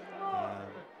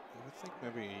 You would think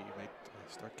maybe he might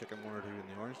start kicking 1 or 2 in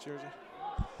the orange jersey.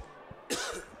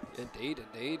 Indeed.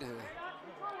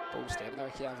 Bold statement there,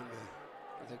 Kevin.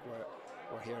 I think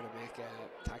we're here to make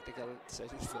tactical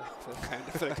decisions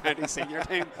for the county senior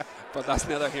team, but that's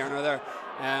neither here nor there.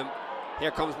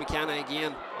 Here comes McKenna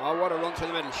again. Oh, what a run through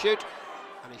the middle. Shoot!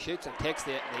 And he shoots and takes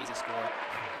the easy score.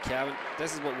 Kevin,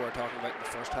 this is what we were talking about in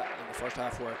the first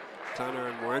half, where Clann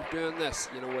Eireann weren't doing this,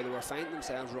 where they were finding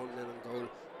themselves running in on goal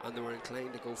and they were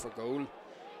inclined to go for goal,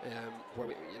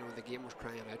 where the game was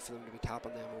crying out for them to be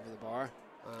tapping them over the bar.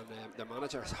 And their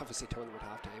manager has obviously told them at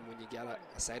half time, when you get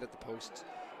a side at the post,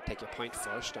 take your point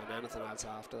first, and anything else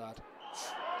after that,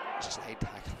 just light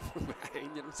tackle from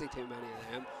behind. You don't see too many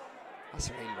of them. That's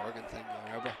a real Lurgan thing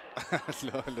there, but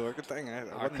Lurgan thing,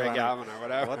 or Craig Alvin or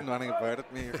whatever. Wasn't running about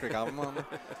it, me or Craig Alvin on it.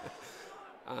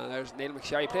 There's Neil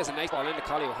McSherry. He plays a nice ball into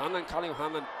Collie O'Hanlon. Collie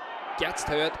O'Hanlon gets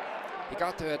to it. He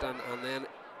got to it, and then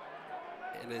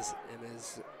in his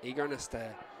eagerness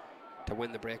to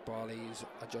win the break ball, he's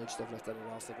adjudged to have lifted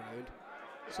it off the ground.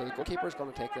 So the goalkeeper is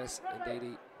going to take this. Indeed,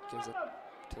 he gives it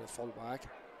to the full back.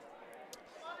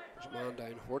 There's a man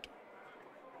down Hort,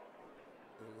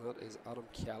 and that is Adam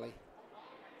Kelly.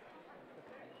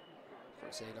 I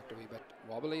was going to say he looked a wee bit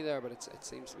wobbly there, but it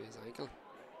seems to be his ankle.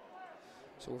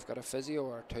 So we've got a physio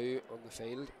or 2 on the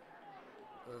field,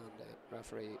 and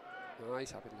referee,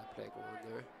 he's happy to let play go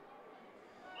on there.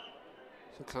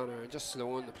 So Clann Eireann just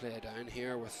slowing the play down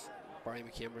here with Barry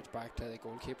McCambridge back to the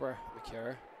goalkeeper,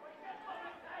 McCure.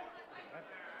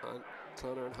 And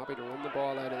Clann Eireann happy to run the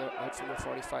ball out from the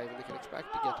 45, and they can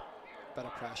expect to get a bit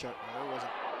of pressure. And it was a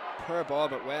poor ball,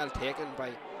 but well taken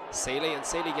by Seeley, and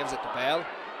Seeley gives it to Bell.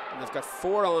 And they've got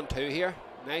 4 on 2 here.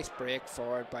 Nice break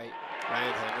forward by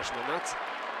Ryan Henderson, and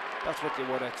that's what you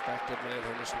would have expected Ryan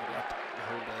Henderson to get the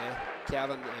whole day.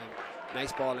 Kevin,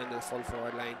 nice ball into the full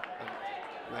forward line, and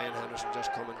Ryan Henderson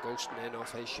just coming ghosting in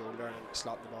off his shoulder and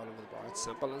slotting the ball over the bar. It's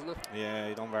simple, isn't it? Yeah,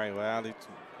 he done very well.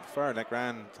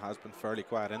 Ryan has been fairly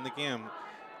quiet in the game,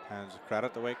 and it's a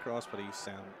credit to Whitecross, but he's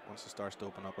once it starts to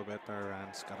open up a bit there,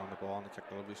 Ryan's got on the ball and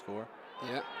kicked a lovely score.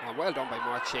 Yeah, well done by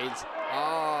Mark Shields.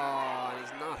 Oh,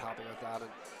 he's not happy with that, and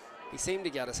he seemed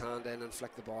to get his hand in and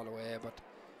flick the ball away, but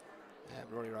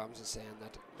Rory Robinson saying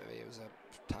that maybe it was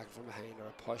a tackle from behind or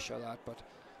a push or that, but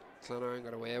Clann Eireann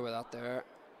got away with that there.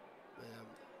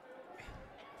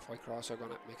 If Whitecross are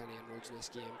going to make any inroads in this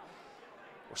game,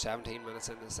 we're 17 minutes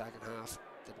into the second half.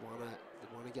 They'd want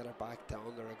to get it back to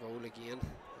under a goal again.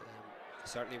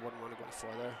 Certainly wouldn't want to go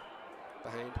further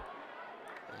behind.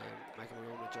 Michael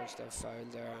Malone judged a foul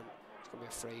there, and it's going to be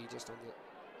a free just on the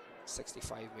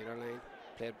 65-metre line,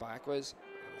 played backwards,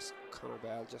 and it's Conor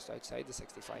Bell just outside the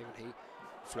 65, and he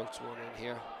floats one in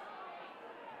here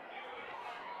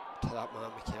to that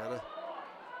man McKenna.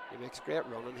 He makes great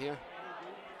running here.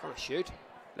 Gonna shoot,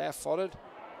 left-footed.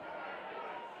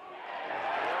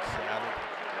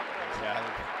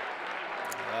 Kevin.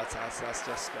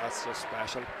 That's just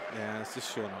special. Yeah, it's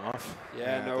just showing off.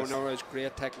 Yeah, no, it was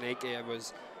great technique. It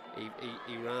was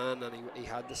he ran, and he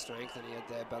had the strength, and he had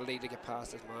the ability to get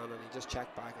past his man, and he just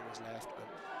checked back on his left and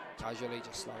casually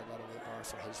just slotted that over the bar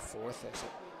for his 4th. So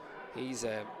he's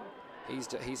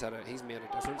made a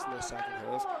difference in the second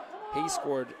half. He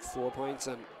scored 4 points,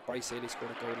 and Barry Seeley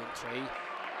scored a goal in 3.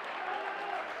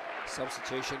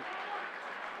 Substitution.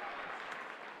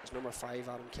 As number 5,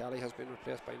 Adam Kelly, has been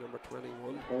replaced by number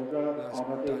 21. That's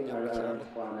Daniel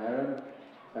McKelvey.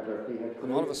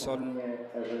 And all of a sudden,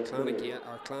 Clann Eireann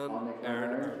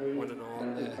are winning all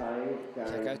the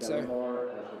kickouts there.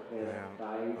 Yeah,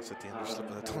 that's a dangerous slip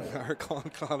of the tongue there, Clann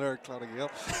Eireann.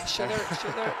 Should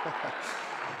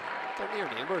they're near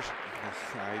neighbours.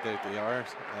 They are,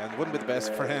 and wouldn't be the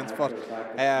best friends, but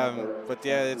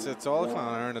yeah, it's all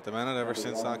Clann Eireann at the minute ever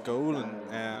since that goal, and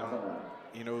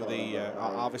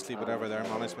obviously whatever their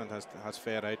management has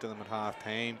fed out to them at half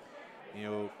time, you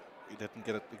know, they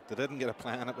didn't get a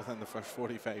plan it within the first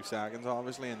 45 seconds,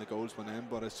 obviously, and the goals went in,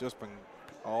 but it's just been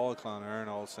all Clann Eireann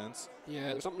all since.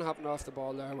 Yeah, something happened off the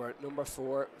ball there where number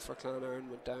 4 for Clann Eireann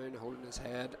went down holding his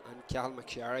head, and Cal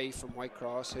McSherry from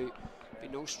Whitecross, who be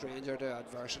no stranger to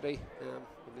adversity,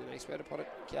 would be a nice way to put it,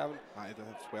 Kevin. Aye,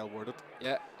 that's well worded.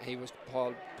 Yeah, he was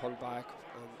pulled back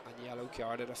and yellow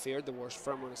carded. I feared the worst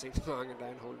for him when I seen him hanging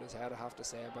down holding his head, I have to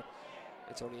say, but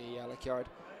it's only a yellow card.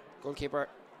 Goalkeeper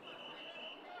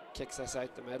kicks this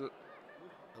out the middle,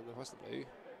 and the whistle blew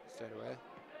straight away.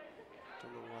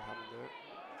 Don't know what happened there.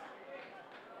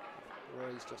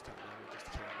 Rory's just telling me just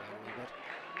to calm down a wee bit.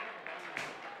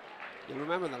 You'll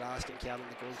remember the last game, Kevin,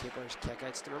 the goalkeeper's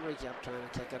kick-outs. Do you remember he kept trying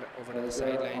to kick it over to the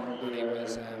sideline, and he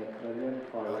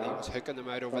was hooking them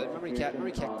out over there. Remember he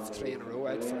kicked 3 in a row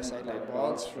out for a sideline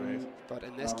ball. Right. But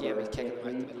in this game, he's kicking them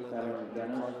out the middle, and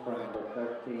they're curling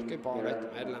around. Good ball out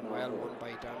the middle, and well won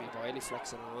by Dermy Boyle. He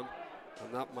flicks it on,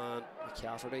 and that man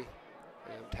McCafferty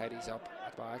tidies up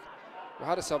at the back. We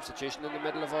had a substitution in the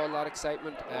middle of all that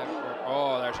excitement.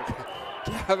 There's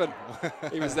Kevin.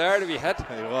 He was there to be hit.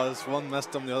 He was. One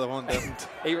missed him, the other one didn't.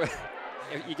 You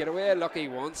get away lucky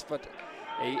once, but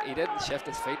he didn't shift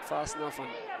his feet fast enough, and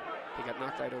he got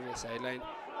knocked out over the sideline.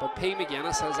 But P.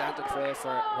 McGuinness has entered play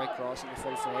for Whitecross in the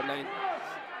full forward line.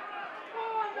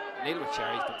 Neil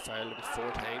McSherry's been fouled about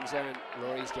 4 times there, and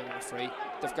Rory's getting a free.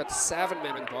 They've got 7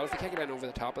 men on the ball. If they kick it in over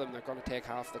the top of them, they're going to take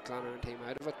half the Clann Eireann team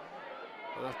out of it.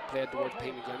 And that played towards P.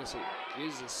 McGuinness, who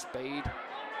uses his speed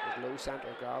with low centre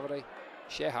of gravity.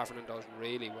 Shea Heffernan does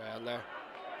really well there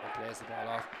and plays the ball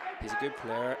off. He's a good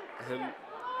player.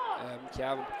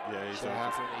 Kevin. Yeah, he's Shea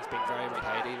Heffernan, he's been very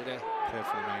tidy today. Played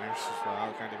for the Miners as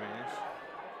well, County Miners.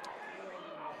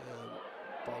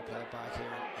 Ball played back here,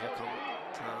 and here come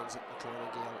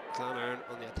Clann Eireann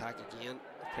on the attack again.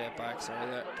 Played back to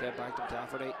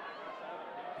McCafferty.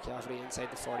 McCafferty inside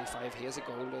the 45. He has a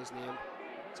goal to his name.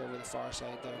 It's over the far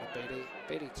side there to Beatty.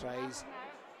 Beatty tried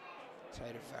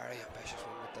a very ambitious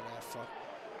one with the left foot.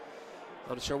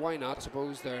 I'm not sure why not. I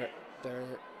suppose they're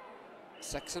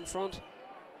 6 in front.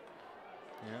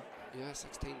 Yeah,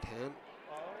 16-10. And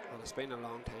it's been a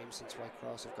long time since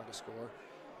Whitecross have got a score.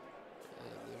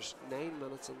 There's 9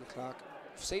 minutes on the clock.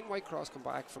 I've seen Whitecross come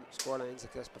back from score lines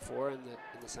like this before in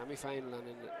the semi-final and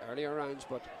in the earlier rounds,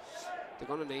 but they're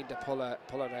going to need to pull it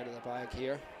out of the bag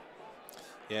here.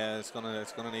 Yeah, it's gonna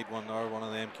need one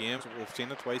of them games. We've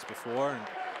seen it twice before, and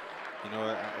you know,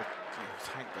 I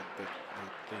think that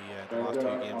the last 2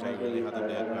 games I really had them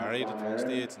dead buried at one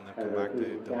stage, and they've come back to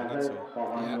win it.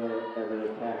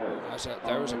 So yeah,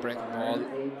 there was a breaking ball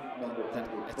that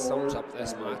it sums up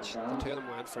this match. The 2 of them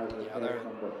went for it together, and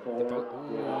they both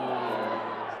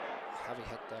heavy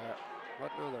hit there.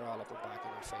 But no, they're all up and back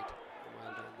on their feet.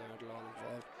 Well done there, they're all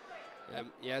involved.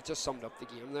 Yeah, it just summed up the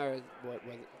game there, where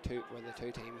the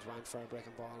 2 teams went for a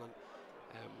breaking ball,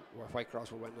 and where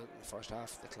Whitecross were winning in the first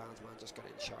half. The Clansman just got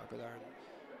in sharper there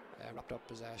and wrapped up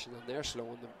possession, and they're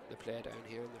slowing the play down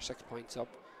here, and they're 6 points up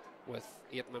with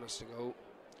 8 minutes to go.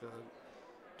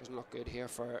 Doesn't look good here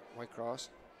for Whitecross.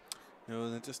 No,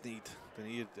 they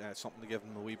need something to give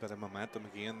them a wee bit of momentum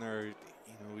again there. You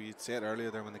know, we said earlier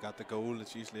there when they got the goal,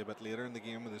 it's usually a bit later in the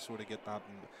game where they sort of get that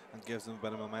and gives them a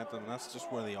bit of momentum, and that's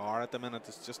just where they are at the minute.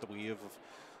 It's just a wave of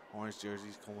orange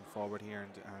jerseys coming forward here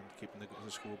and keeping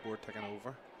the scoreboard ticking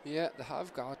over. Yeah, they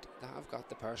have got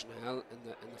the personnel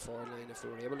in the forward line. If they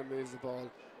were able to move the ball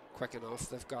quick enough,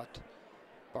 they've got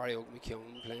Barry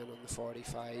McKeown playing on the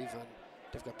 45, and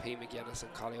they've got P. McGuinness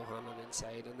and Collie O'Hanlon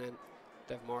inside, and then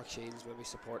they've Mark Shields maybe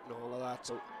supporting all of that.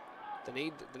 So they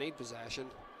need possession,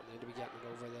 and they need to be getting it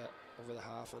over the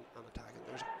half and attacking.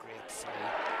 There's a great free.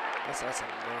 That's a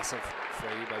massive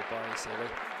free by Barry Seeley.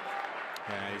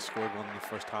 Yeah, he scored one in the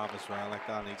first half as well, like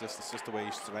that, and it's just the way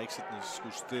he strikes it, and he just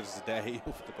goes straight as the day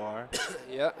over the bar.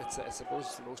 Yeah, I suppose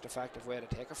it's the most effective way to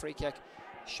take a free kick.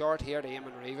 Short here to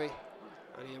Eamon Reevy,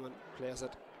 and Eamon plays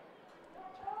it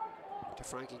to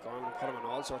Frankie Gorman and put him in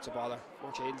all sorts of bother.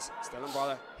 Mark Shields still in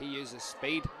bother. He uses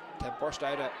speed to burst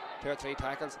out of 2 or 3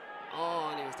 tackles. Oh,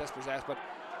 and he was dispossessed, but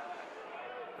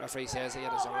referee says he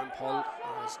had his arm pulled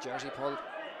or his jersey pulled.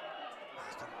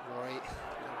 Rory let him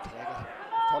take it.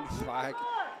 Pulled him back.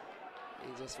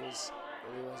 He just wasn't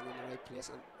in the right place,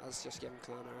 and that's just giving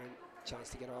Clann Eireann a chance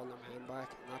to get all their men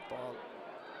back. And that ball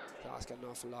is asking an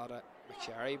awful lot of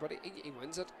McSherry, but he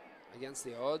wins it against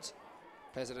the odds.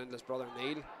 Plays it into his brother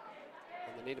Neil, and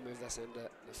they need to move this into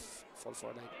the full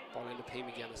forward line. Ball into P.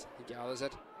 McGuinness. He gathers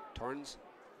it, turns,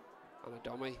 and a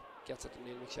dummy gets it to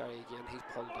Neil McSherry again. He's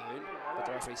pulled down, but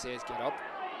the referee says get up.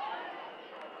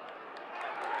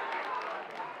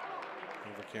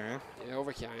 Ciaran. Yeah,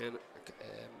 over Ciaran.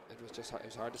 It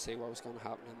was hard to see what was going to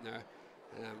happen in there.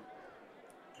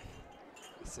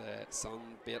 His son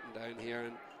baiting down here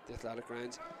in the athletic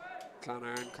grounds. Clann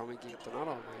Eireann coming again. They're not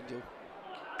all mind you.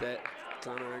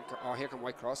 Clann Eireann. Oh, here come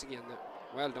Whitecross again.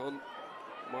 Well done.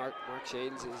 Mark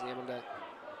Shields is able to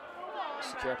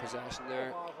secure possession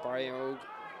there. Barry Ogue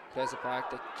plays it back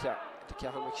to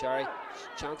Cathal McSherry.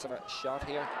 Chance of a shot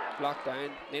here. Blocked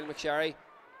down. Neil McSherry.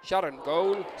 Shot and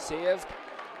goal. Saved.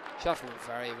 Shot from a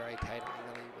very, very tight angle. He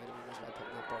might have been as well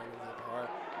putting that ball over the bar.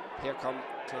 Here come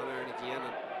Clann Eireann again,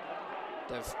 and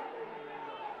they've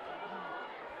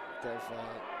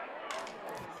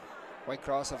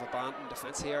Whitecross have abandoned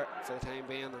defence here for the time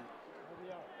being, and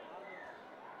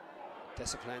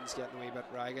discipline's getting a wee bit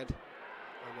ragged,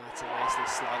 and that's a nicely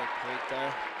slotted point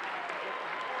there.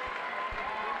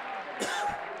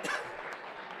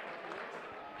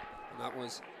 And that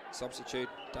was substitute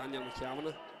Daniel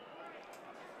McCavanagh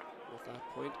with that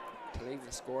point to leave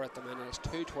the score at the minute. It's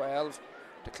 2-12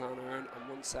 to Clann Eireann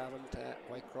and 1-7 to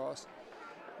Whitecross.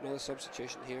 Another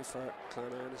substitution here for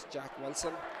Clann Eireann is Jack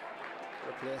Wilson,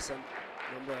 replacing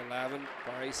number 11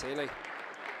 Barry Seeley.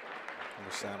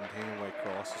 Number 17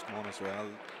 Whitecross is gone as well.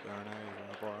 There now in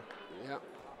the bar. Yeah.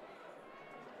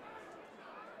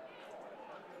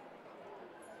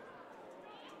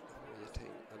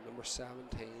 And number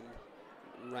 17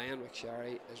 Ryan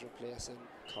McSherry is replacing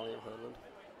Colin O'Hanlon.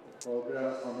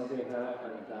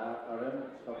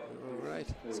 Alright,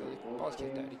 so the ball's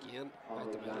kicked out again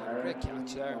out the middle. Great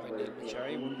catch there by Neil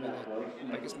McSherry, one of the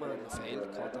biggest man in the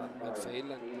field. Caught that in midfield,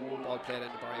 and ball played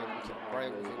into Barry McKim. Barry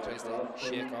McKim tries to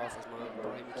shake off his man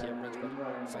Barry McKimbridge, but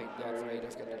find that very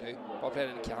difficult to do. Ball played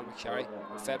into Cal McSherry,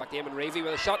 fed back to Eamon Reevy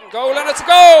with a shot and goal, and it's a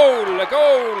goal! A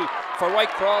goal for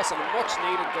Whitecross, and a much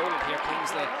needed goal, and here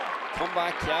comes the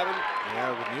comeback, Kevin.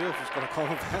 Yeah, we knew it was going to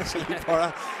come eventually for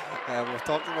it. We've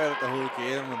talked about it the whole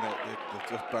game, and they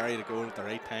just buried the goal at the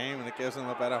right time, and it gives them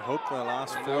a bit of hope for the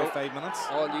last 4 or 5 minutes.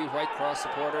 All you Whitecross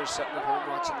supporters sitting at home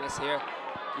watching this here,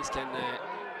 you can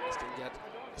get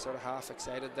sort of half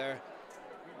excited there.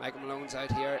 Michael Malone's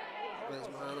out here with his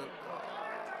man, and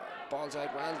ball's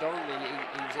out. Well done. He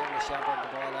was able to shepherd the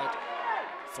ball out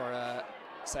for a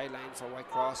sideline for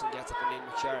Whitecross and gets it to Neil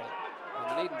McSherry. And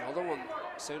they need another one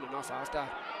soon enough after.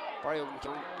 Barry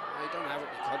McKeown, he done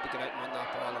everything he could to get out and win that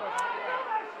ball.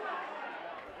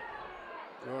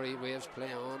 Rory Waves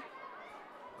play on,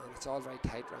 and it's all very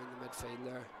tight around the midfield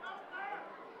there.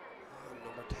 And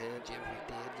number 10, James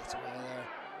McDade, gets away there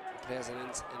and plays it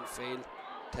in field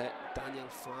to Daniel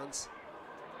France.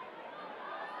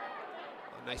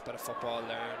 A nice bit of football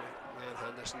there. Ryan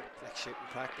Henderson, like shooting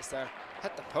practice there.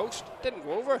 Hit the post, didn't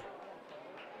go over.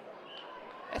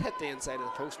 It hit the inside of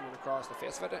the post and went across the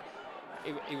face of it.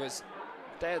 He was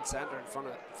dead centre in front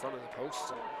of the post,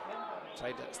 so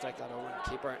tried to strike that over the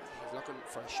keeper. He's looking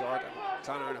for a shot, and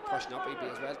Clann Eireann are pushing up. He'd be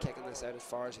as well kicking this out as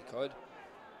far as he could.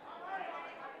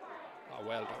 Oh,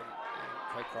 well done.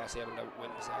 Whitecross able to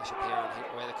win possession here, and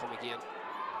away they come again.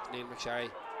 Neil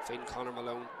McSherry feeding Conor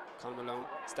Malone. Conor Malone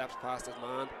steps past his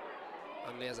man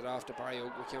and lays it off to Barry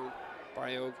Ogue McKeown.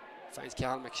 Barry Ogue finds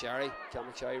Cal McSherry. Cal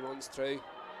McSherry runs through,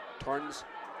 turns.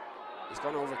 He's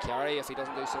gone over Carey if he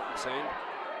doesn't do something soon.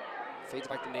 Feeds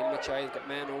back to Neil McSherry. He's got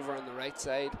men over on the right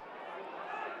side.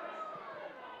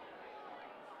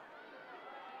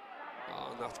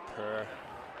 Oh, and that's poor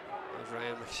of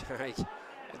Ryan McSherry.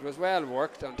 It was well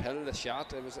worked until the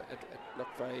shot. It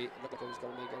looked like it was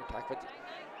going to be a good attack, but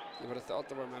you would have thought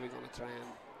they were maybe going to try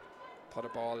and put a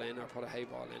ball in or put a high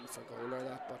ball in for goal or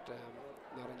that, but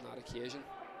not on that occasion.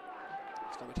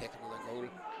 It's going to take another goal.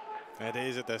 It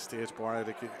is at this stage, Barry.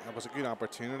 It was a good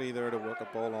opportunity there to work a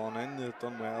ball on in. They've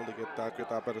done well to get that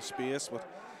bit of space, but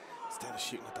instead of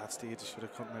shooting at that stage, they should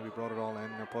have maybe brought it all in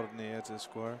or put it in the edge of the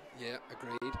square. Yeah,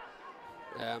 agreed.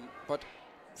 But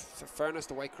for fairness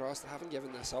to Whitecross, they haven't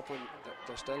given this up, and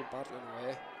they're still battling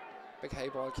away. Big high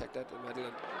ball kicked out the middle,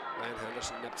 and Ryan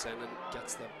Henderson nips in and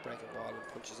gets the breaking ball and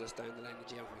punches this down the line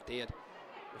to James McDade.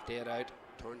 McDade out,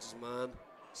 turns his man,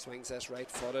 swings this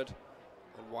right-footed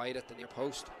and wide at the near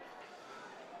post.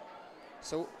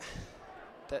 So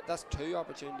that's 2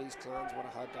 opportunities Clann Eireann would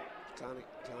have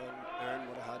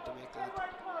had to make that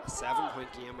a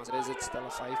 7-point game. As it is, it's still a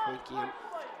 5-point game.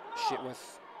 Shit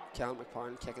with Cal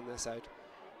McParn kicking this out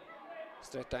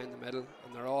straight down the middle,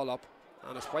 and they're all up.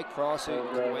 And it's Whitecross who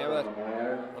can get away with it.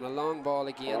 And a long ball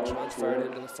again transferred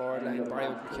into the forward line. Barry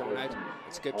McKeown out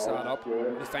and scoops that up.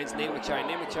 And he finds Neil McSherry.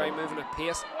 Neil McSherry moving at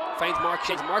pace. Finds Mark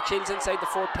Shields. Mark Shields inside the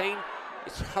 14.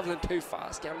 He's travelling too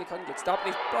fast. Kevin, he couldn't get stopped.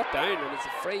 And he's brought down, and it's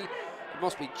a free. It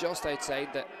must be just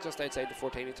outside the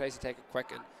 14. He tries to take it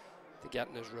quick and to get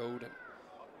in his road, and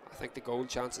I think the goal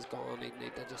chance is gone. He'd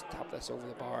need to just tap this over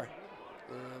the bar.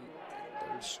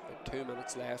 There's 2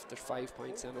 minutes left. There's 5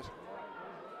 points in it.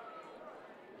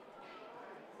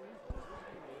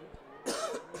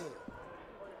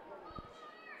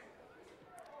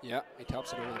 Yeah, he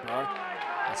taps it over the bar.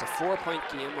 It's a 4-point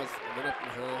game with a minute and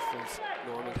a half of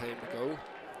normal time to go.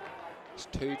 It's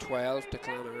 2-12 to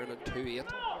Clann Eireann and 2-8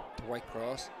 to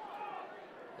Whitecross.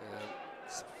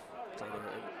 Clann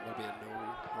Eireann will be in no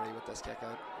hurry with this kick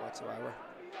out whatsoever.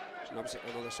 There's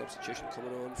another substitution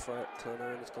coming on for Clann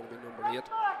Eireann. It's going to be number 8,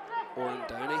 Oran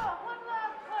Downey.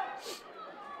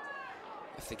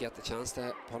 If they get the chance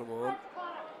to put him on.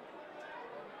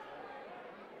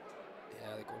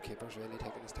 Yeah, the goalkeeper's really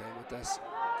taking his time with this.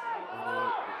 We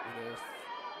know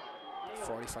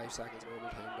 45 seconds normal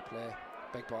time to play.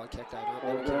 Big ball kicked out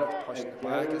on him. Pushing it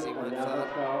back as he went for that.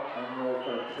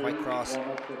 Whitecross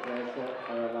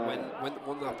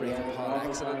won that break from Hall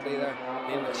excellently there.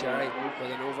 Neil McSherry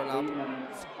with an overlap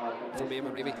from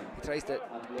Eamon Reevy. He tries to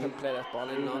play that ball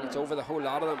in long. It's over the whole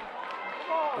lot of them.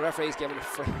 The referee's giving a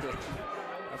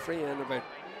free in about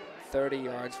 30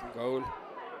 yards from goal.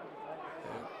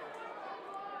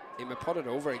 He may put it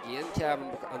over again,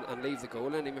 Kevin, and leave the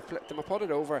goal in. He may put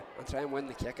it over and try and win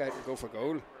the kick out and go for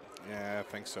goal. Yeah, I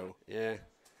think so. Yeah.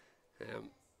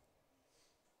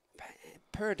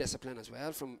 Poor discipline as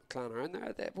well from Clann Eireann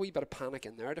there. A wee bit of panic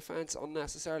in their defence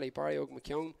unnecessarily. Barry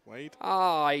McKeown. Wide.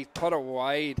 He put it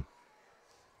wide.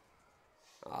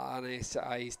 And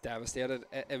he's devastated.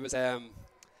 It was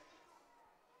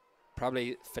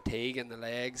probably fatigue in the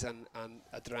legs and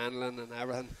adrenaline and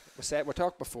everything. We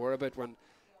talked before about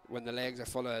when the legs are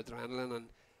full of adrenaline and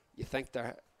you think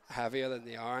they're heavier than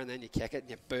they are, and then you kick it and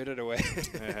you boot it away.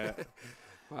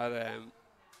 But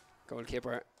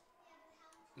goalkeeper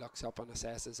looks up and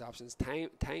assesses options.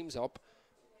 Time's up,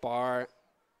 bar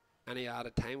any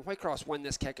added time. Whitecross win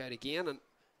this kick out again, and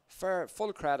for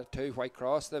full credit to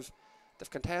Whitecross, they've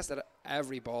contested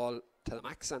every ball to the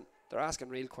max, and they're asking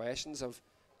real questions of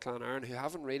Clann Eireann, who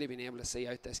haven't really been able to see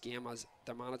out this game as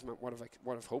their management would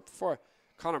have hoped for.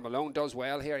 Conor Malone does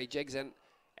well here. He jigs in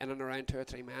and around 2 or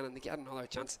 3 men, and they get another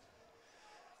chance.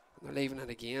 And they're leaving it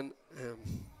again.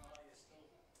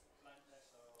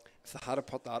 If they had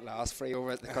put that last free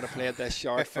over it, they could have played this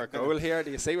short for a goal here.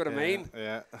 Do you see what I mean?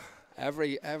 Yeah.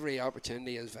 Every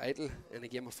opportunity is vital in a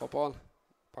game of football.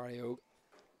 Barry Ogue,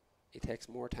 he takes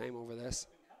more time over this.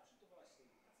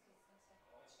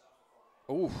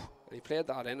 Oh, and he played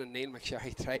that in, and Neil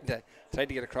McSherry tried to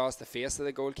get across the face of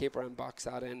the goalkeeper and box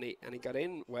that in, and he got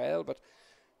in well, but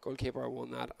goalkeeper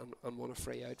won that and won a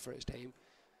free out for his team.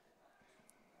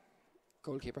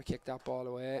 Goalkeeper kicked that ball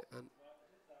away, and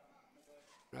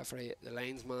referee, the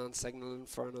linesman, signalling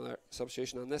for another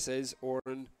substitution, and this is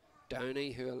Oran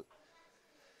Downey, who will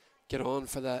get on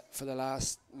for the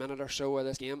last minute or so of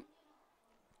this game.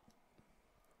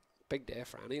 Big day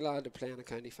for any lad to play in a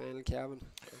county final, Kevin.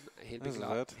 And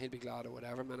he'll be glad of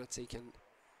whatever minutes he can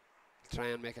try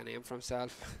and make a name for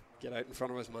himself, get out in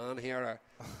front of his man here,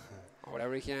 or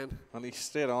whatever he can. And he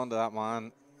stayed on to that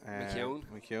man,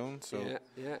 McKeown. So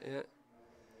Yeah.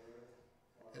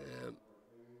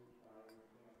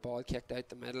 Ball kicked out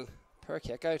the middle, poor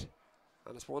kick out,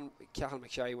 and it's one. Cathal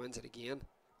McSherry wins it again.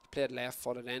 He played left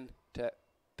footed in to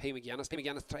P. McGuinness. P.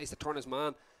 McGuinness tries to turn his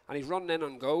man, and he's running in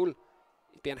on goal.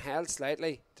 He's being held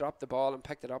slightly, dropped the ball and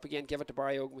picked it up again, give it to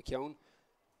Barry McKeown.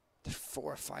 There's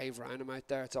 4 or 5 round him out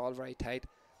there. It's all very tight,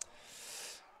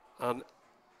 and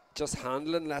just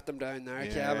handling let them down there,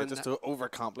 Kevin. Just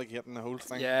overcomplicating the whole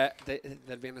thing. Yeah,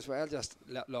 they'd been as well just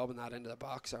lobbing that into the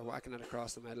box or whacking it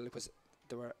across the middle, because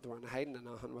they weren't hiding in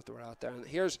nothing what they were out there. And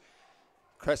here's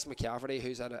Chris McCafferty,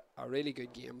 who's had a really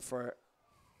good game for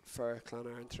Clann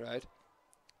Eireann throughout.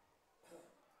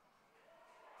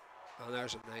 And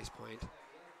there's a nice point.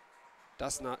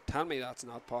 Tell me that's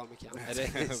not Paul McCann.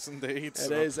 It is indeed.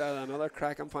 It is another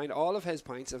cracking point. All of his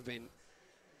points have been,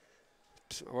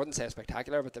 I wouldn't say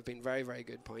spectacular, but they've been very, very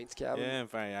good points, Kevin. Yeah,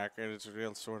 very accurate. It's a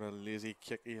real sort of lazy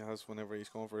kick he has whenever he's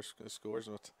going for scores.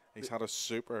 But he's had a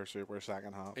super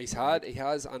second half. He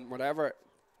has, and whatever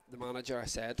the manager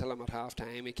said to him at half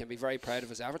time, he can be very proud of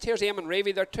his efforts. Here's Eamon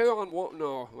Reevy. They're 2 on 1.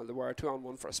 No, well, they were 2 on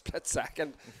 1 for a split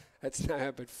second. It's now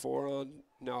about 4 on.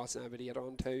 No, it's now about 8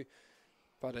 on 2.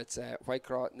 But it's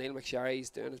Whitecross. Neil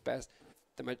McSherry's doing his best.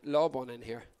 They might lob one in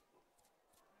here.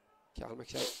 Cathal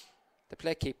McSherry. They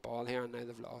play keep ball here, and now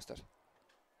they've lost it.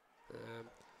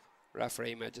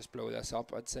 Referee may just blow this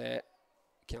up. I'd say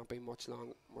can't be much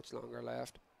longer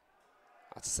left.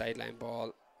 That's a sideline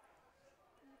ball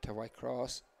to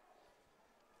Whitecross.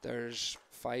 There's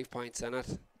 5 points in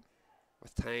it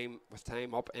with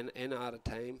time up in added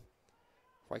time.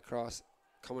 Whitecross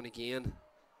coming again.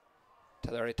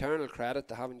 To their eternal credit,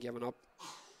 they haven't given up.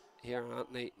 Here,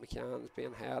 Anthony McCann is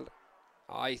being held.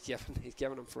 Oh, he's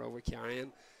giving him for over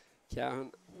carrying.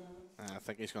 Kevin. I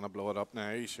think he's going to blow it up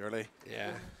now, surely.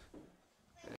 Yeah.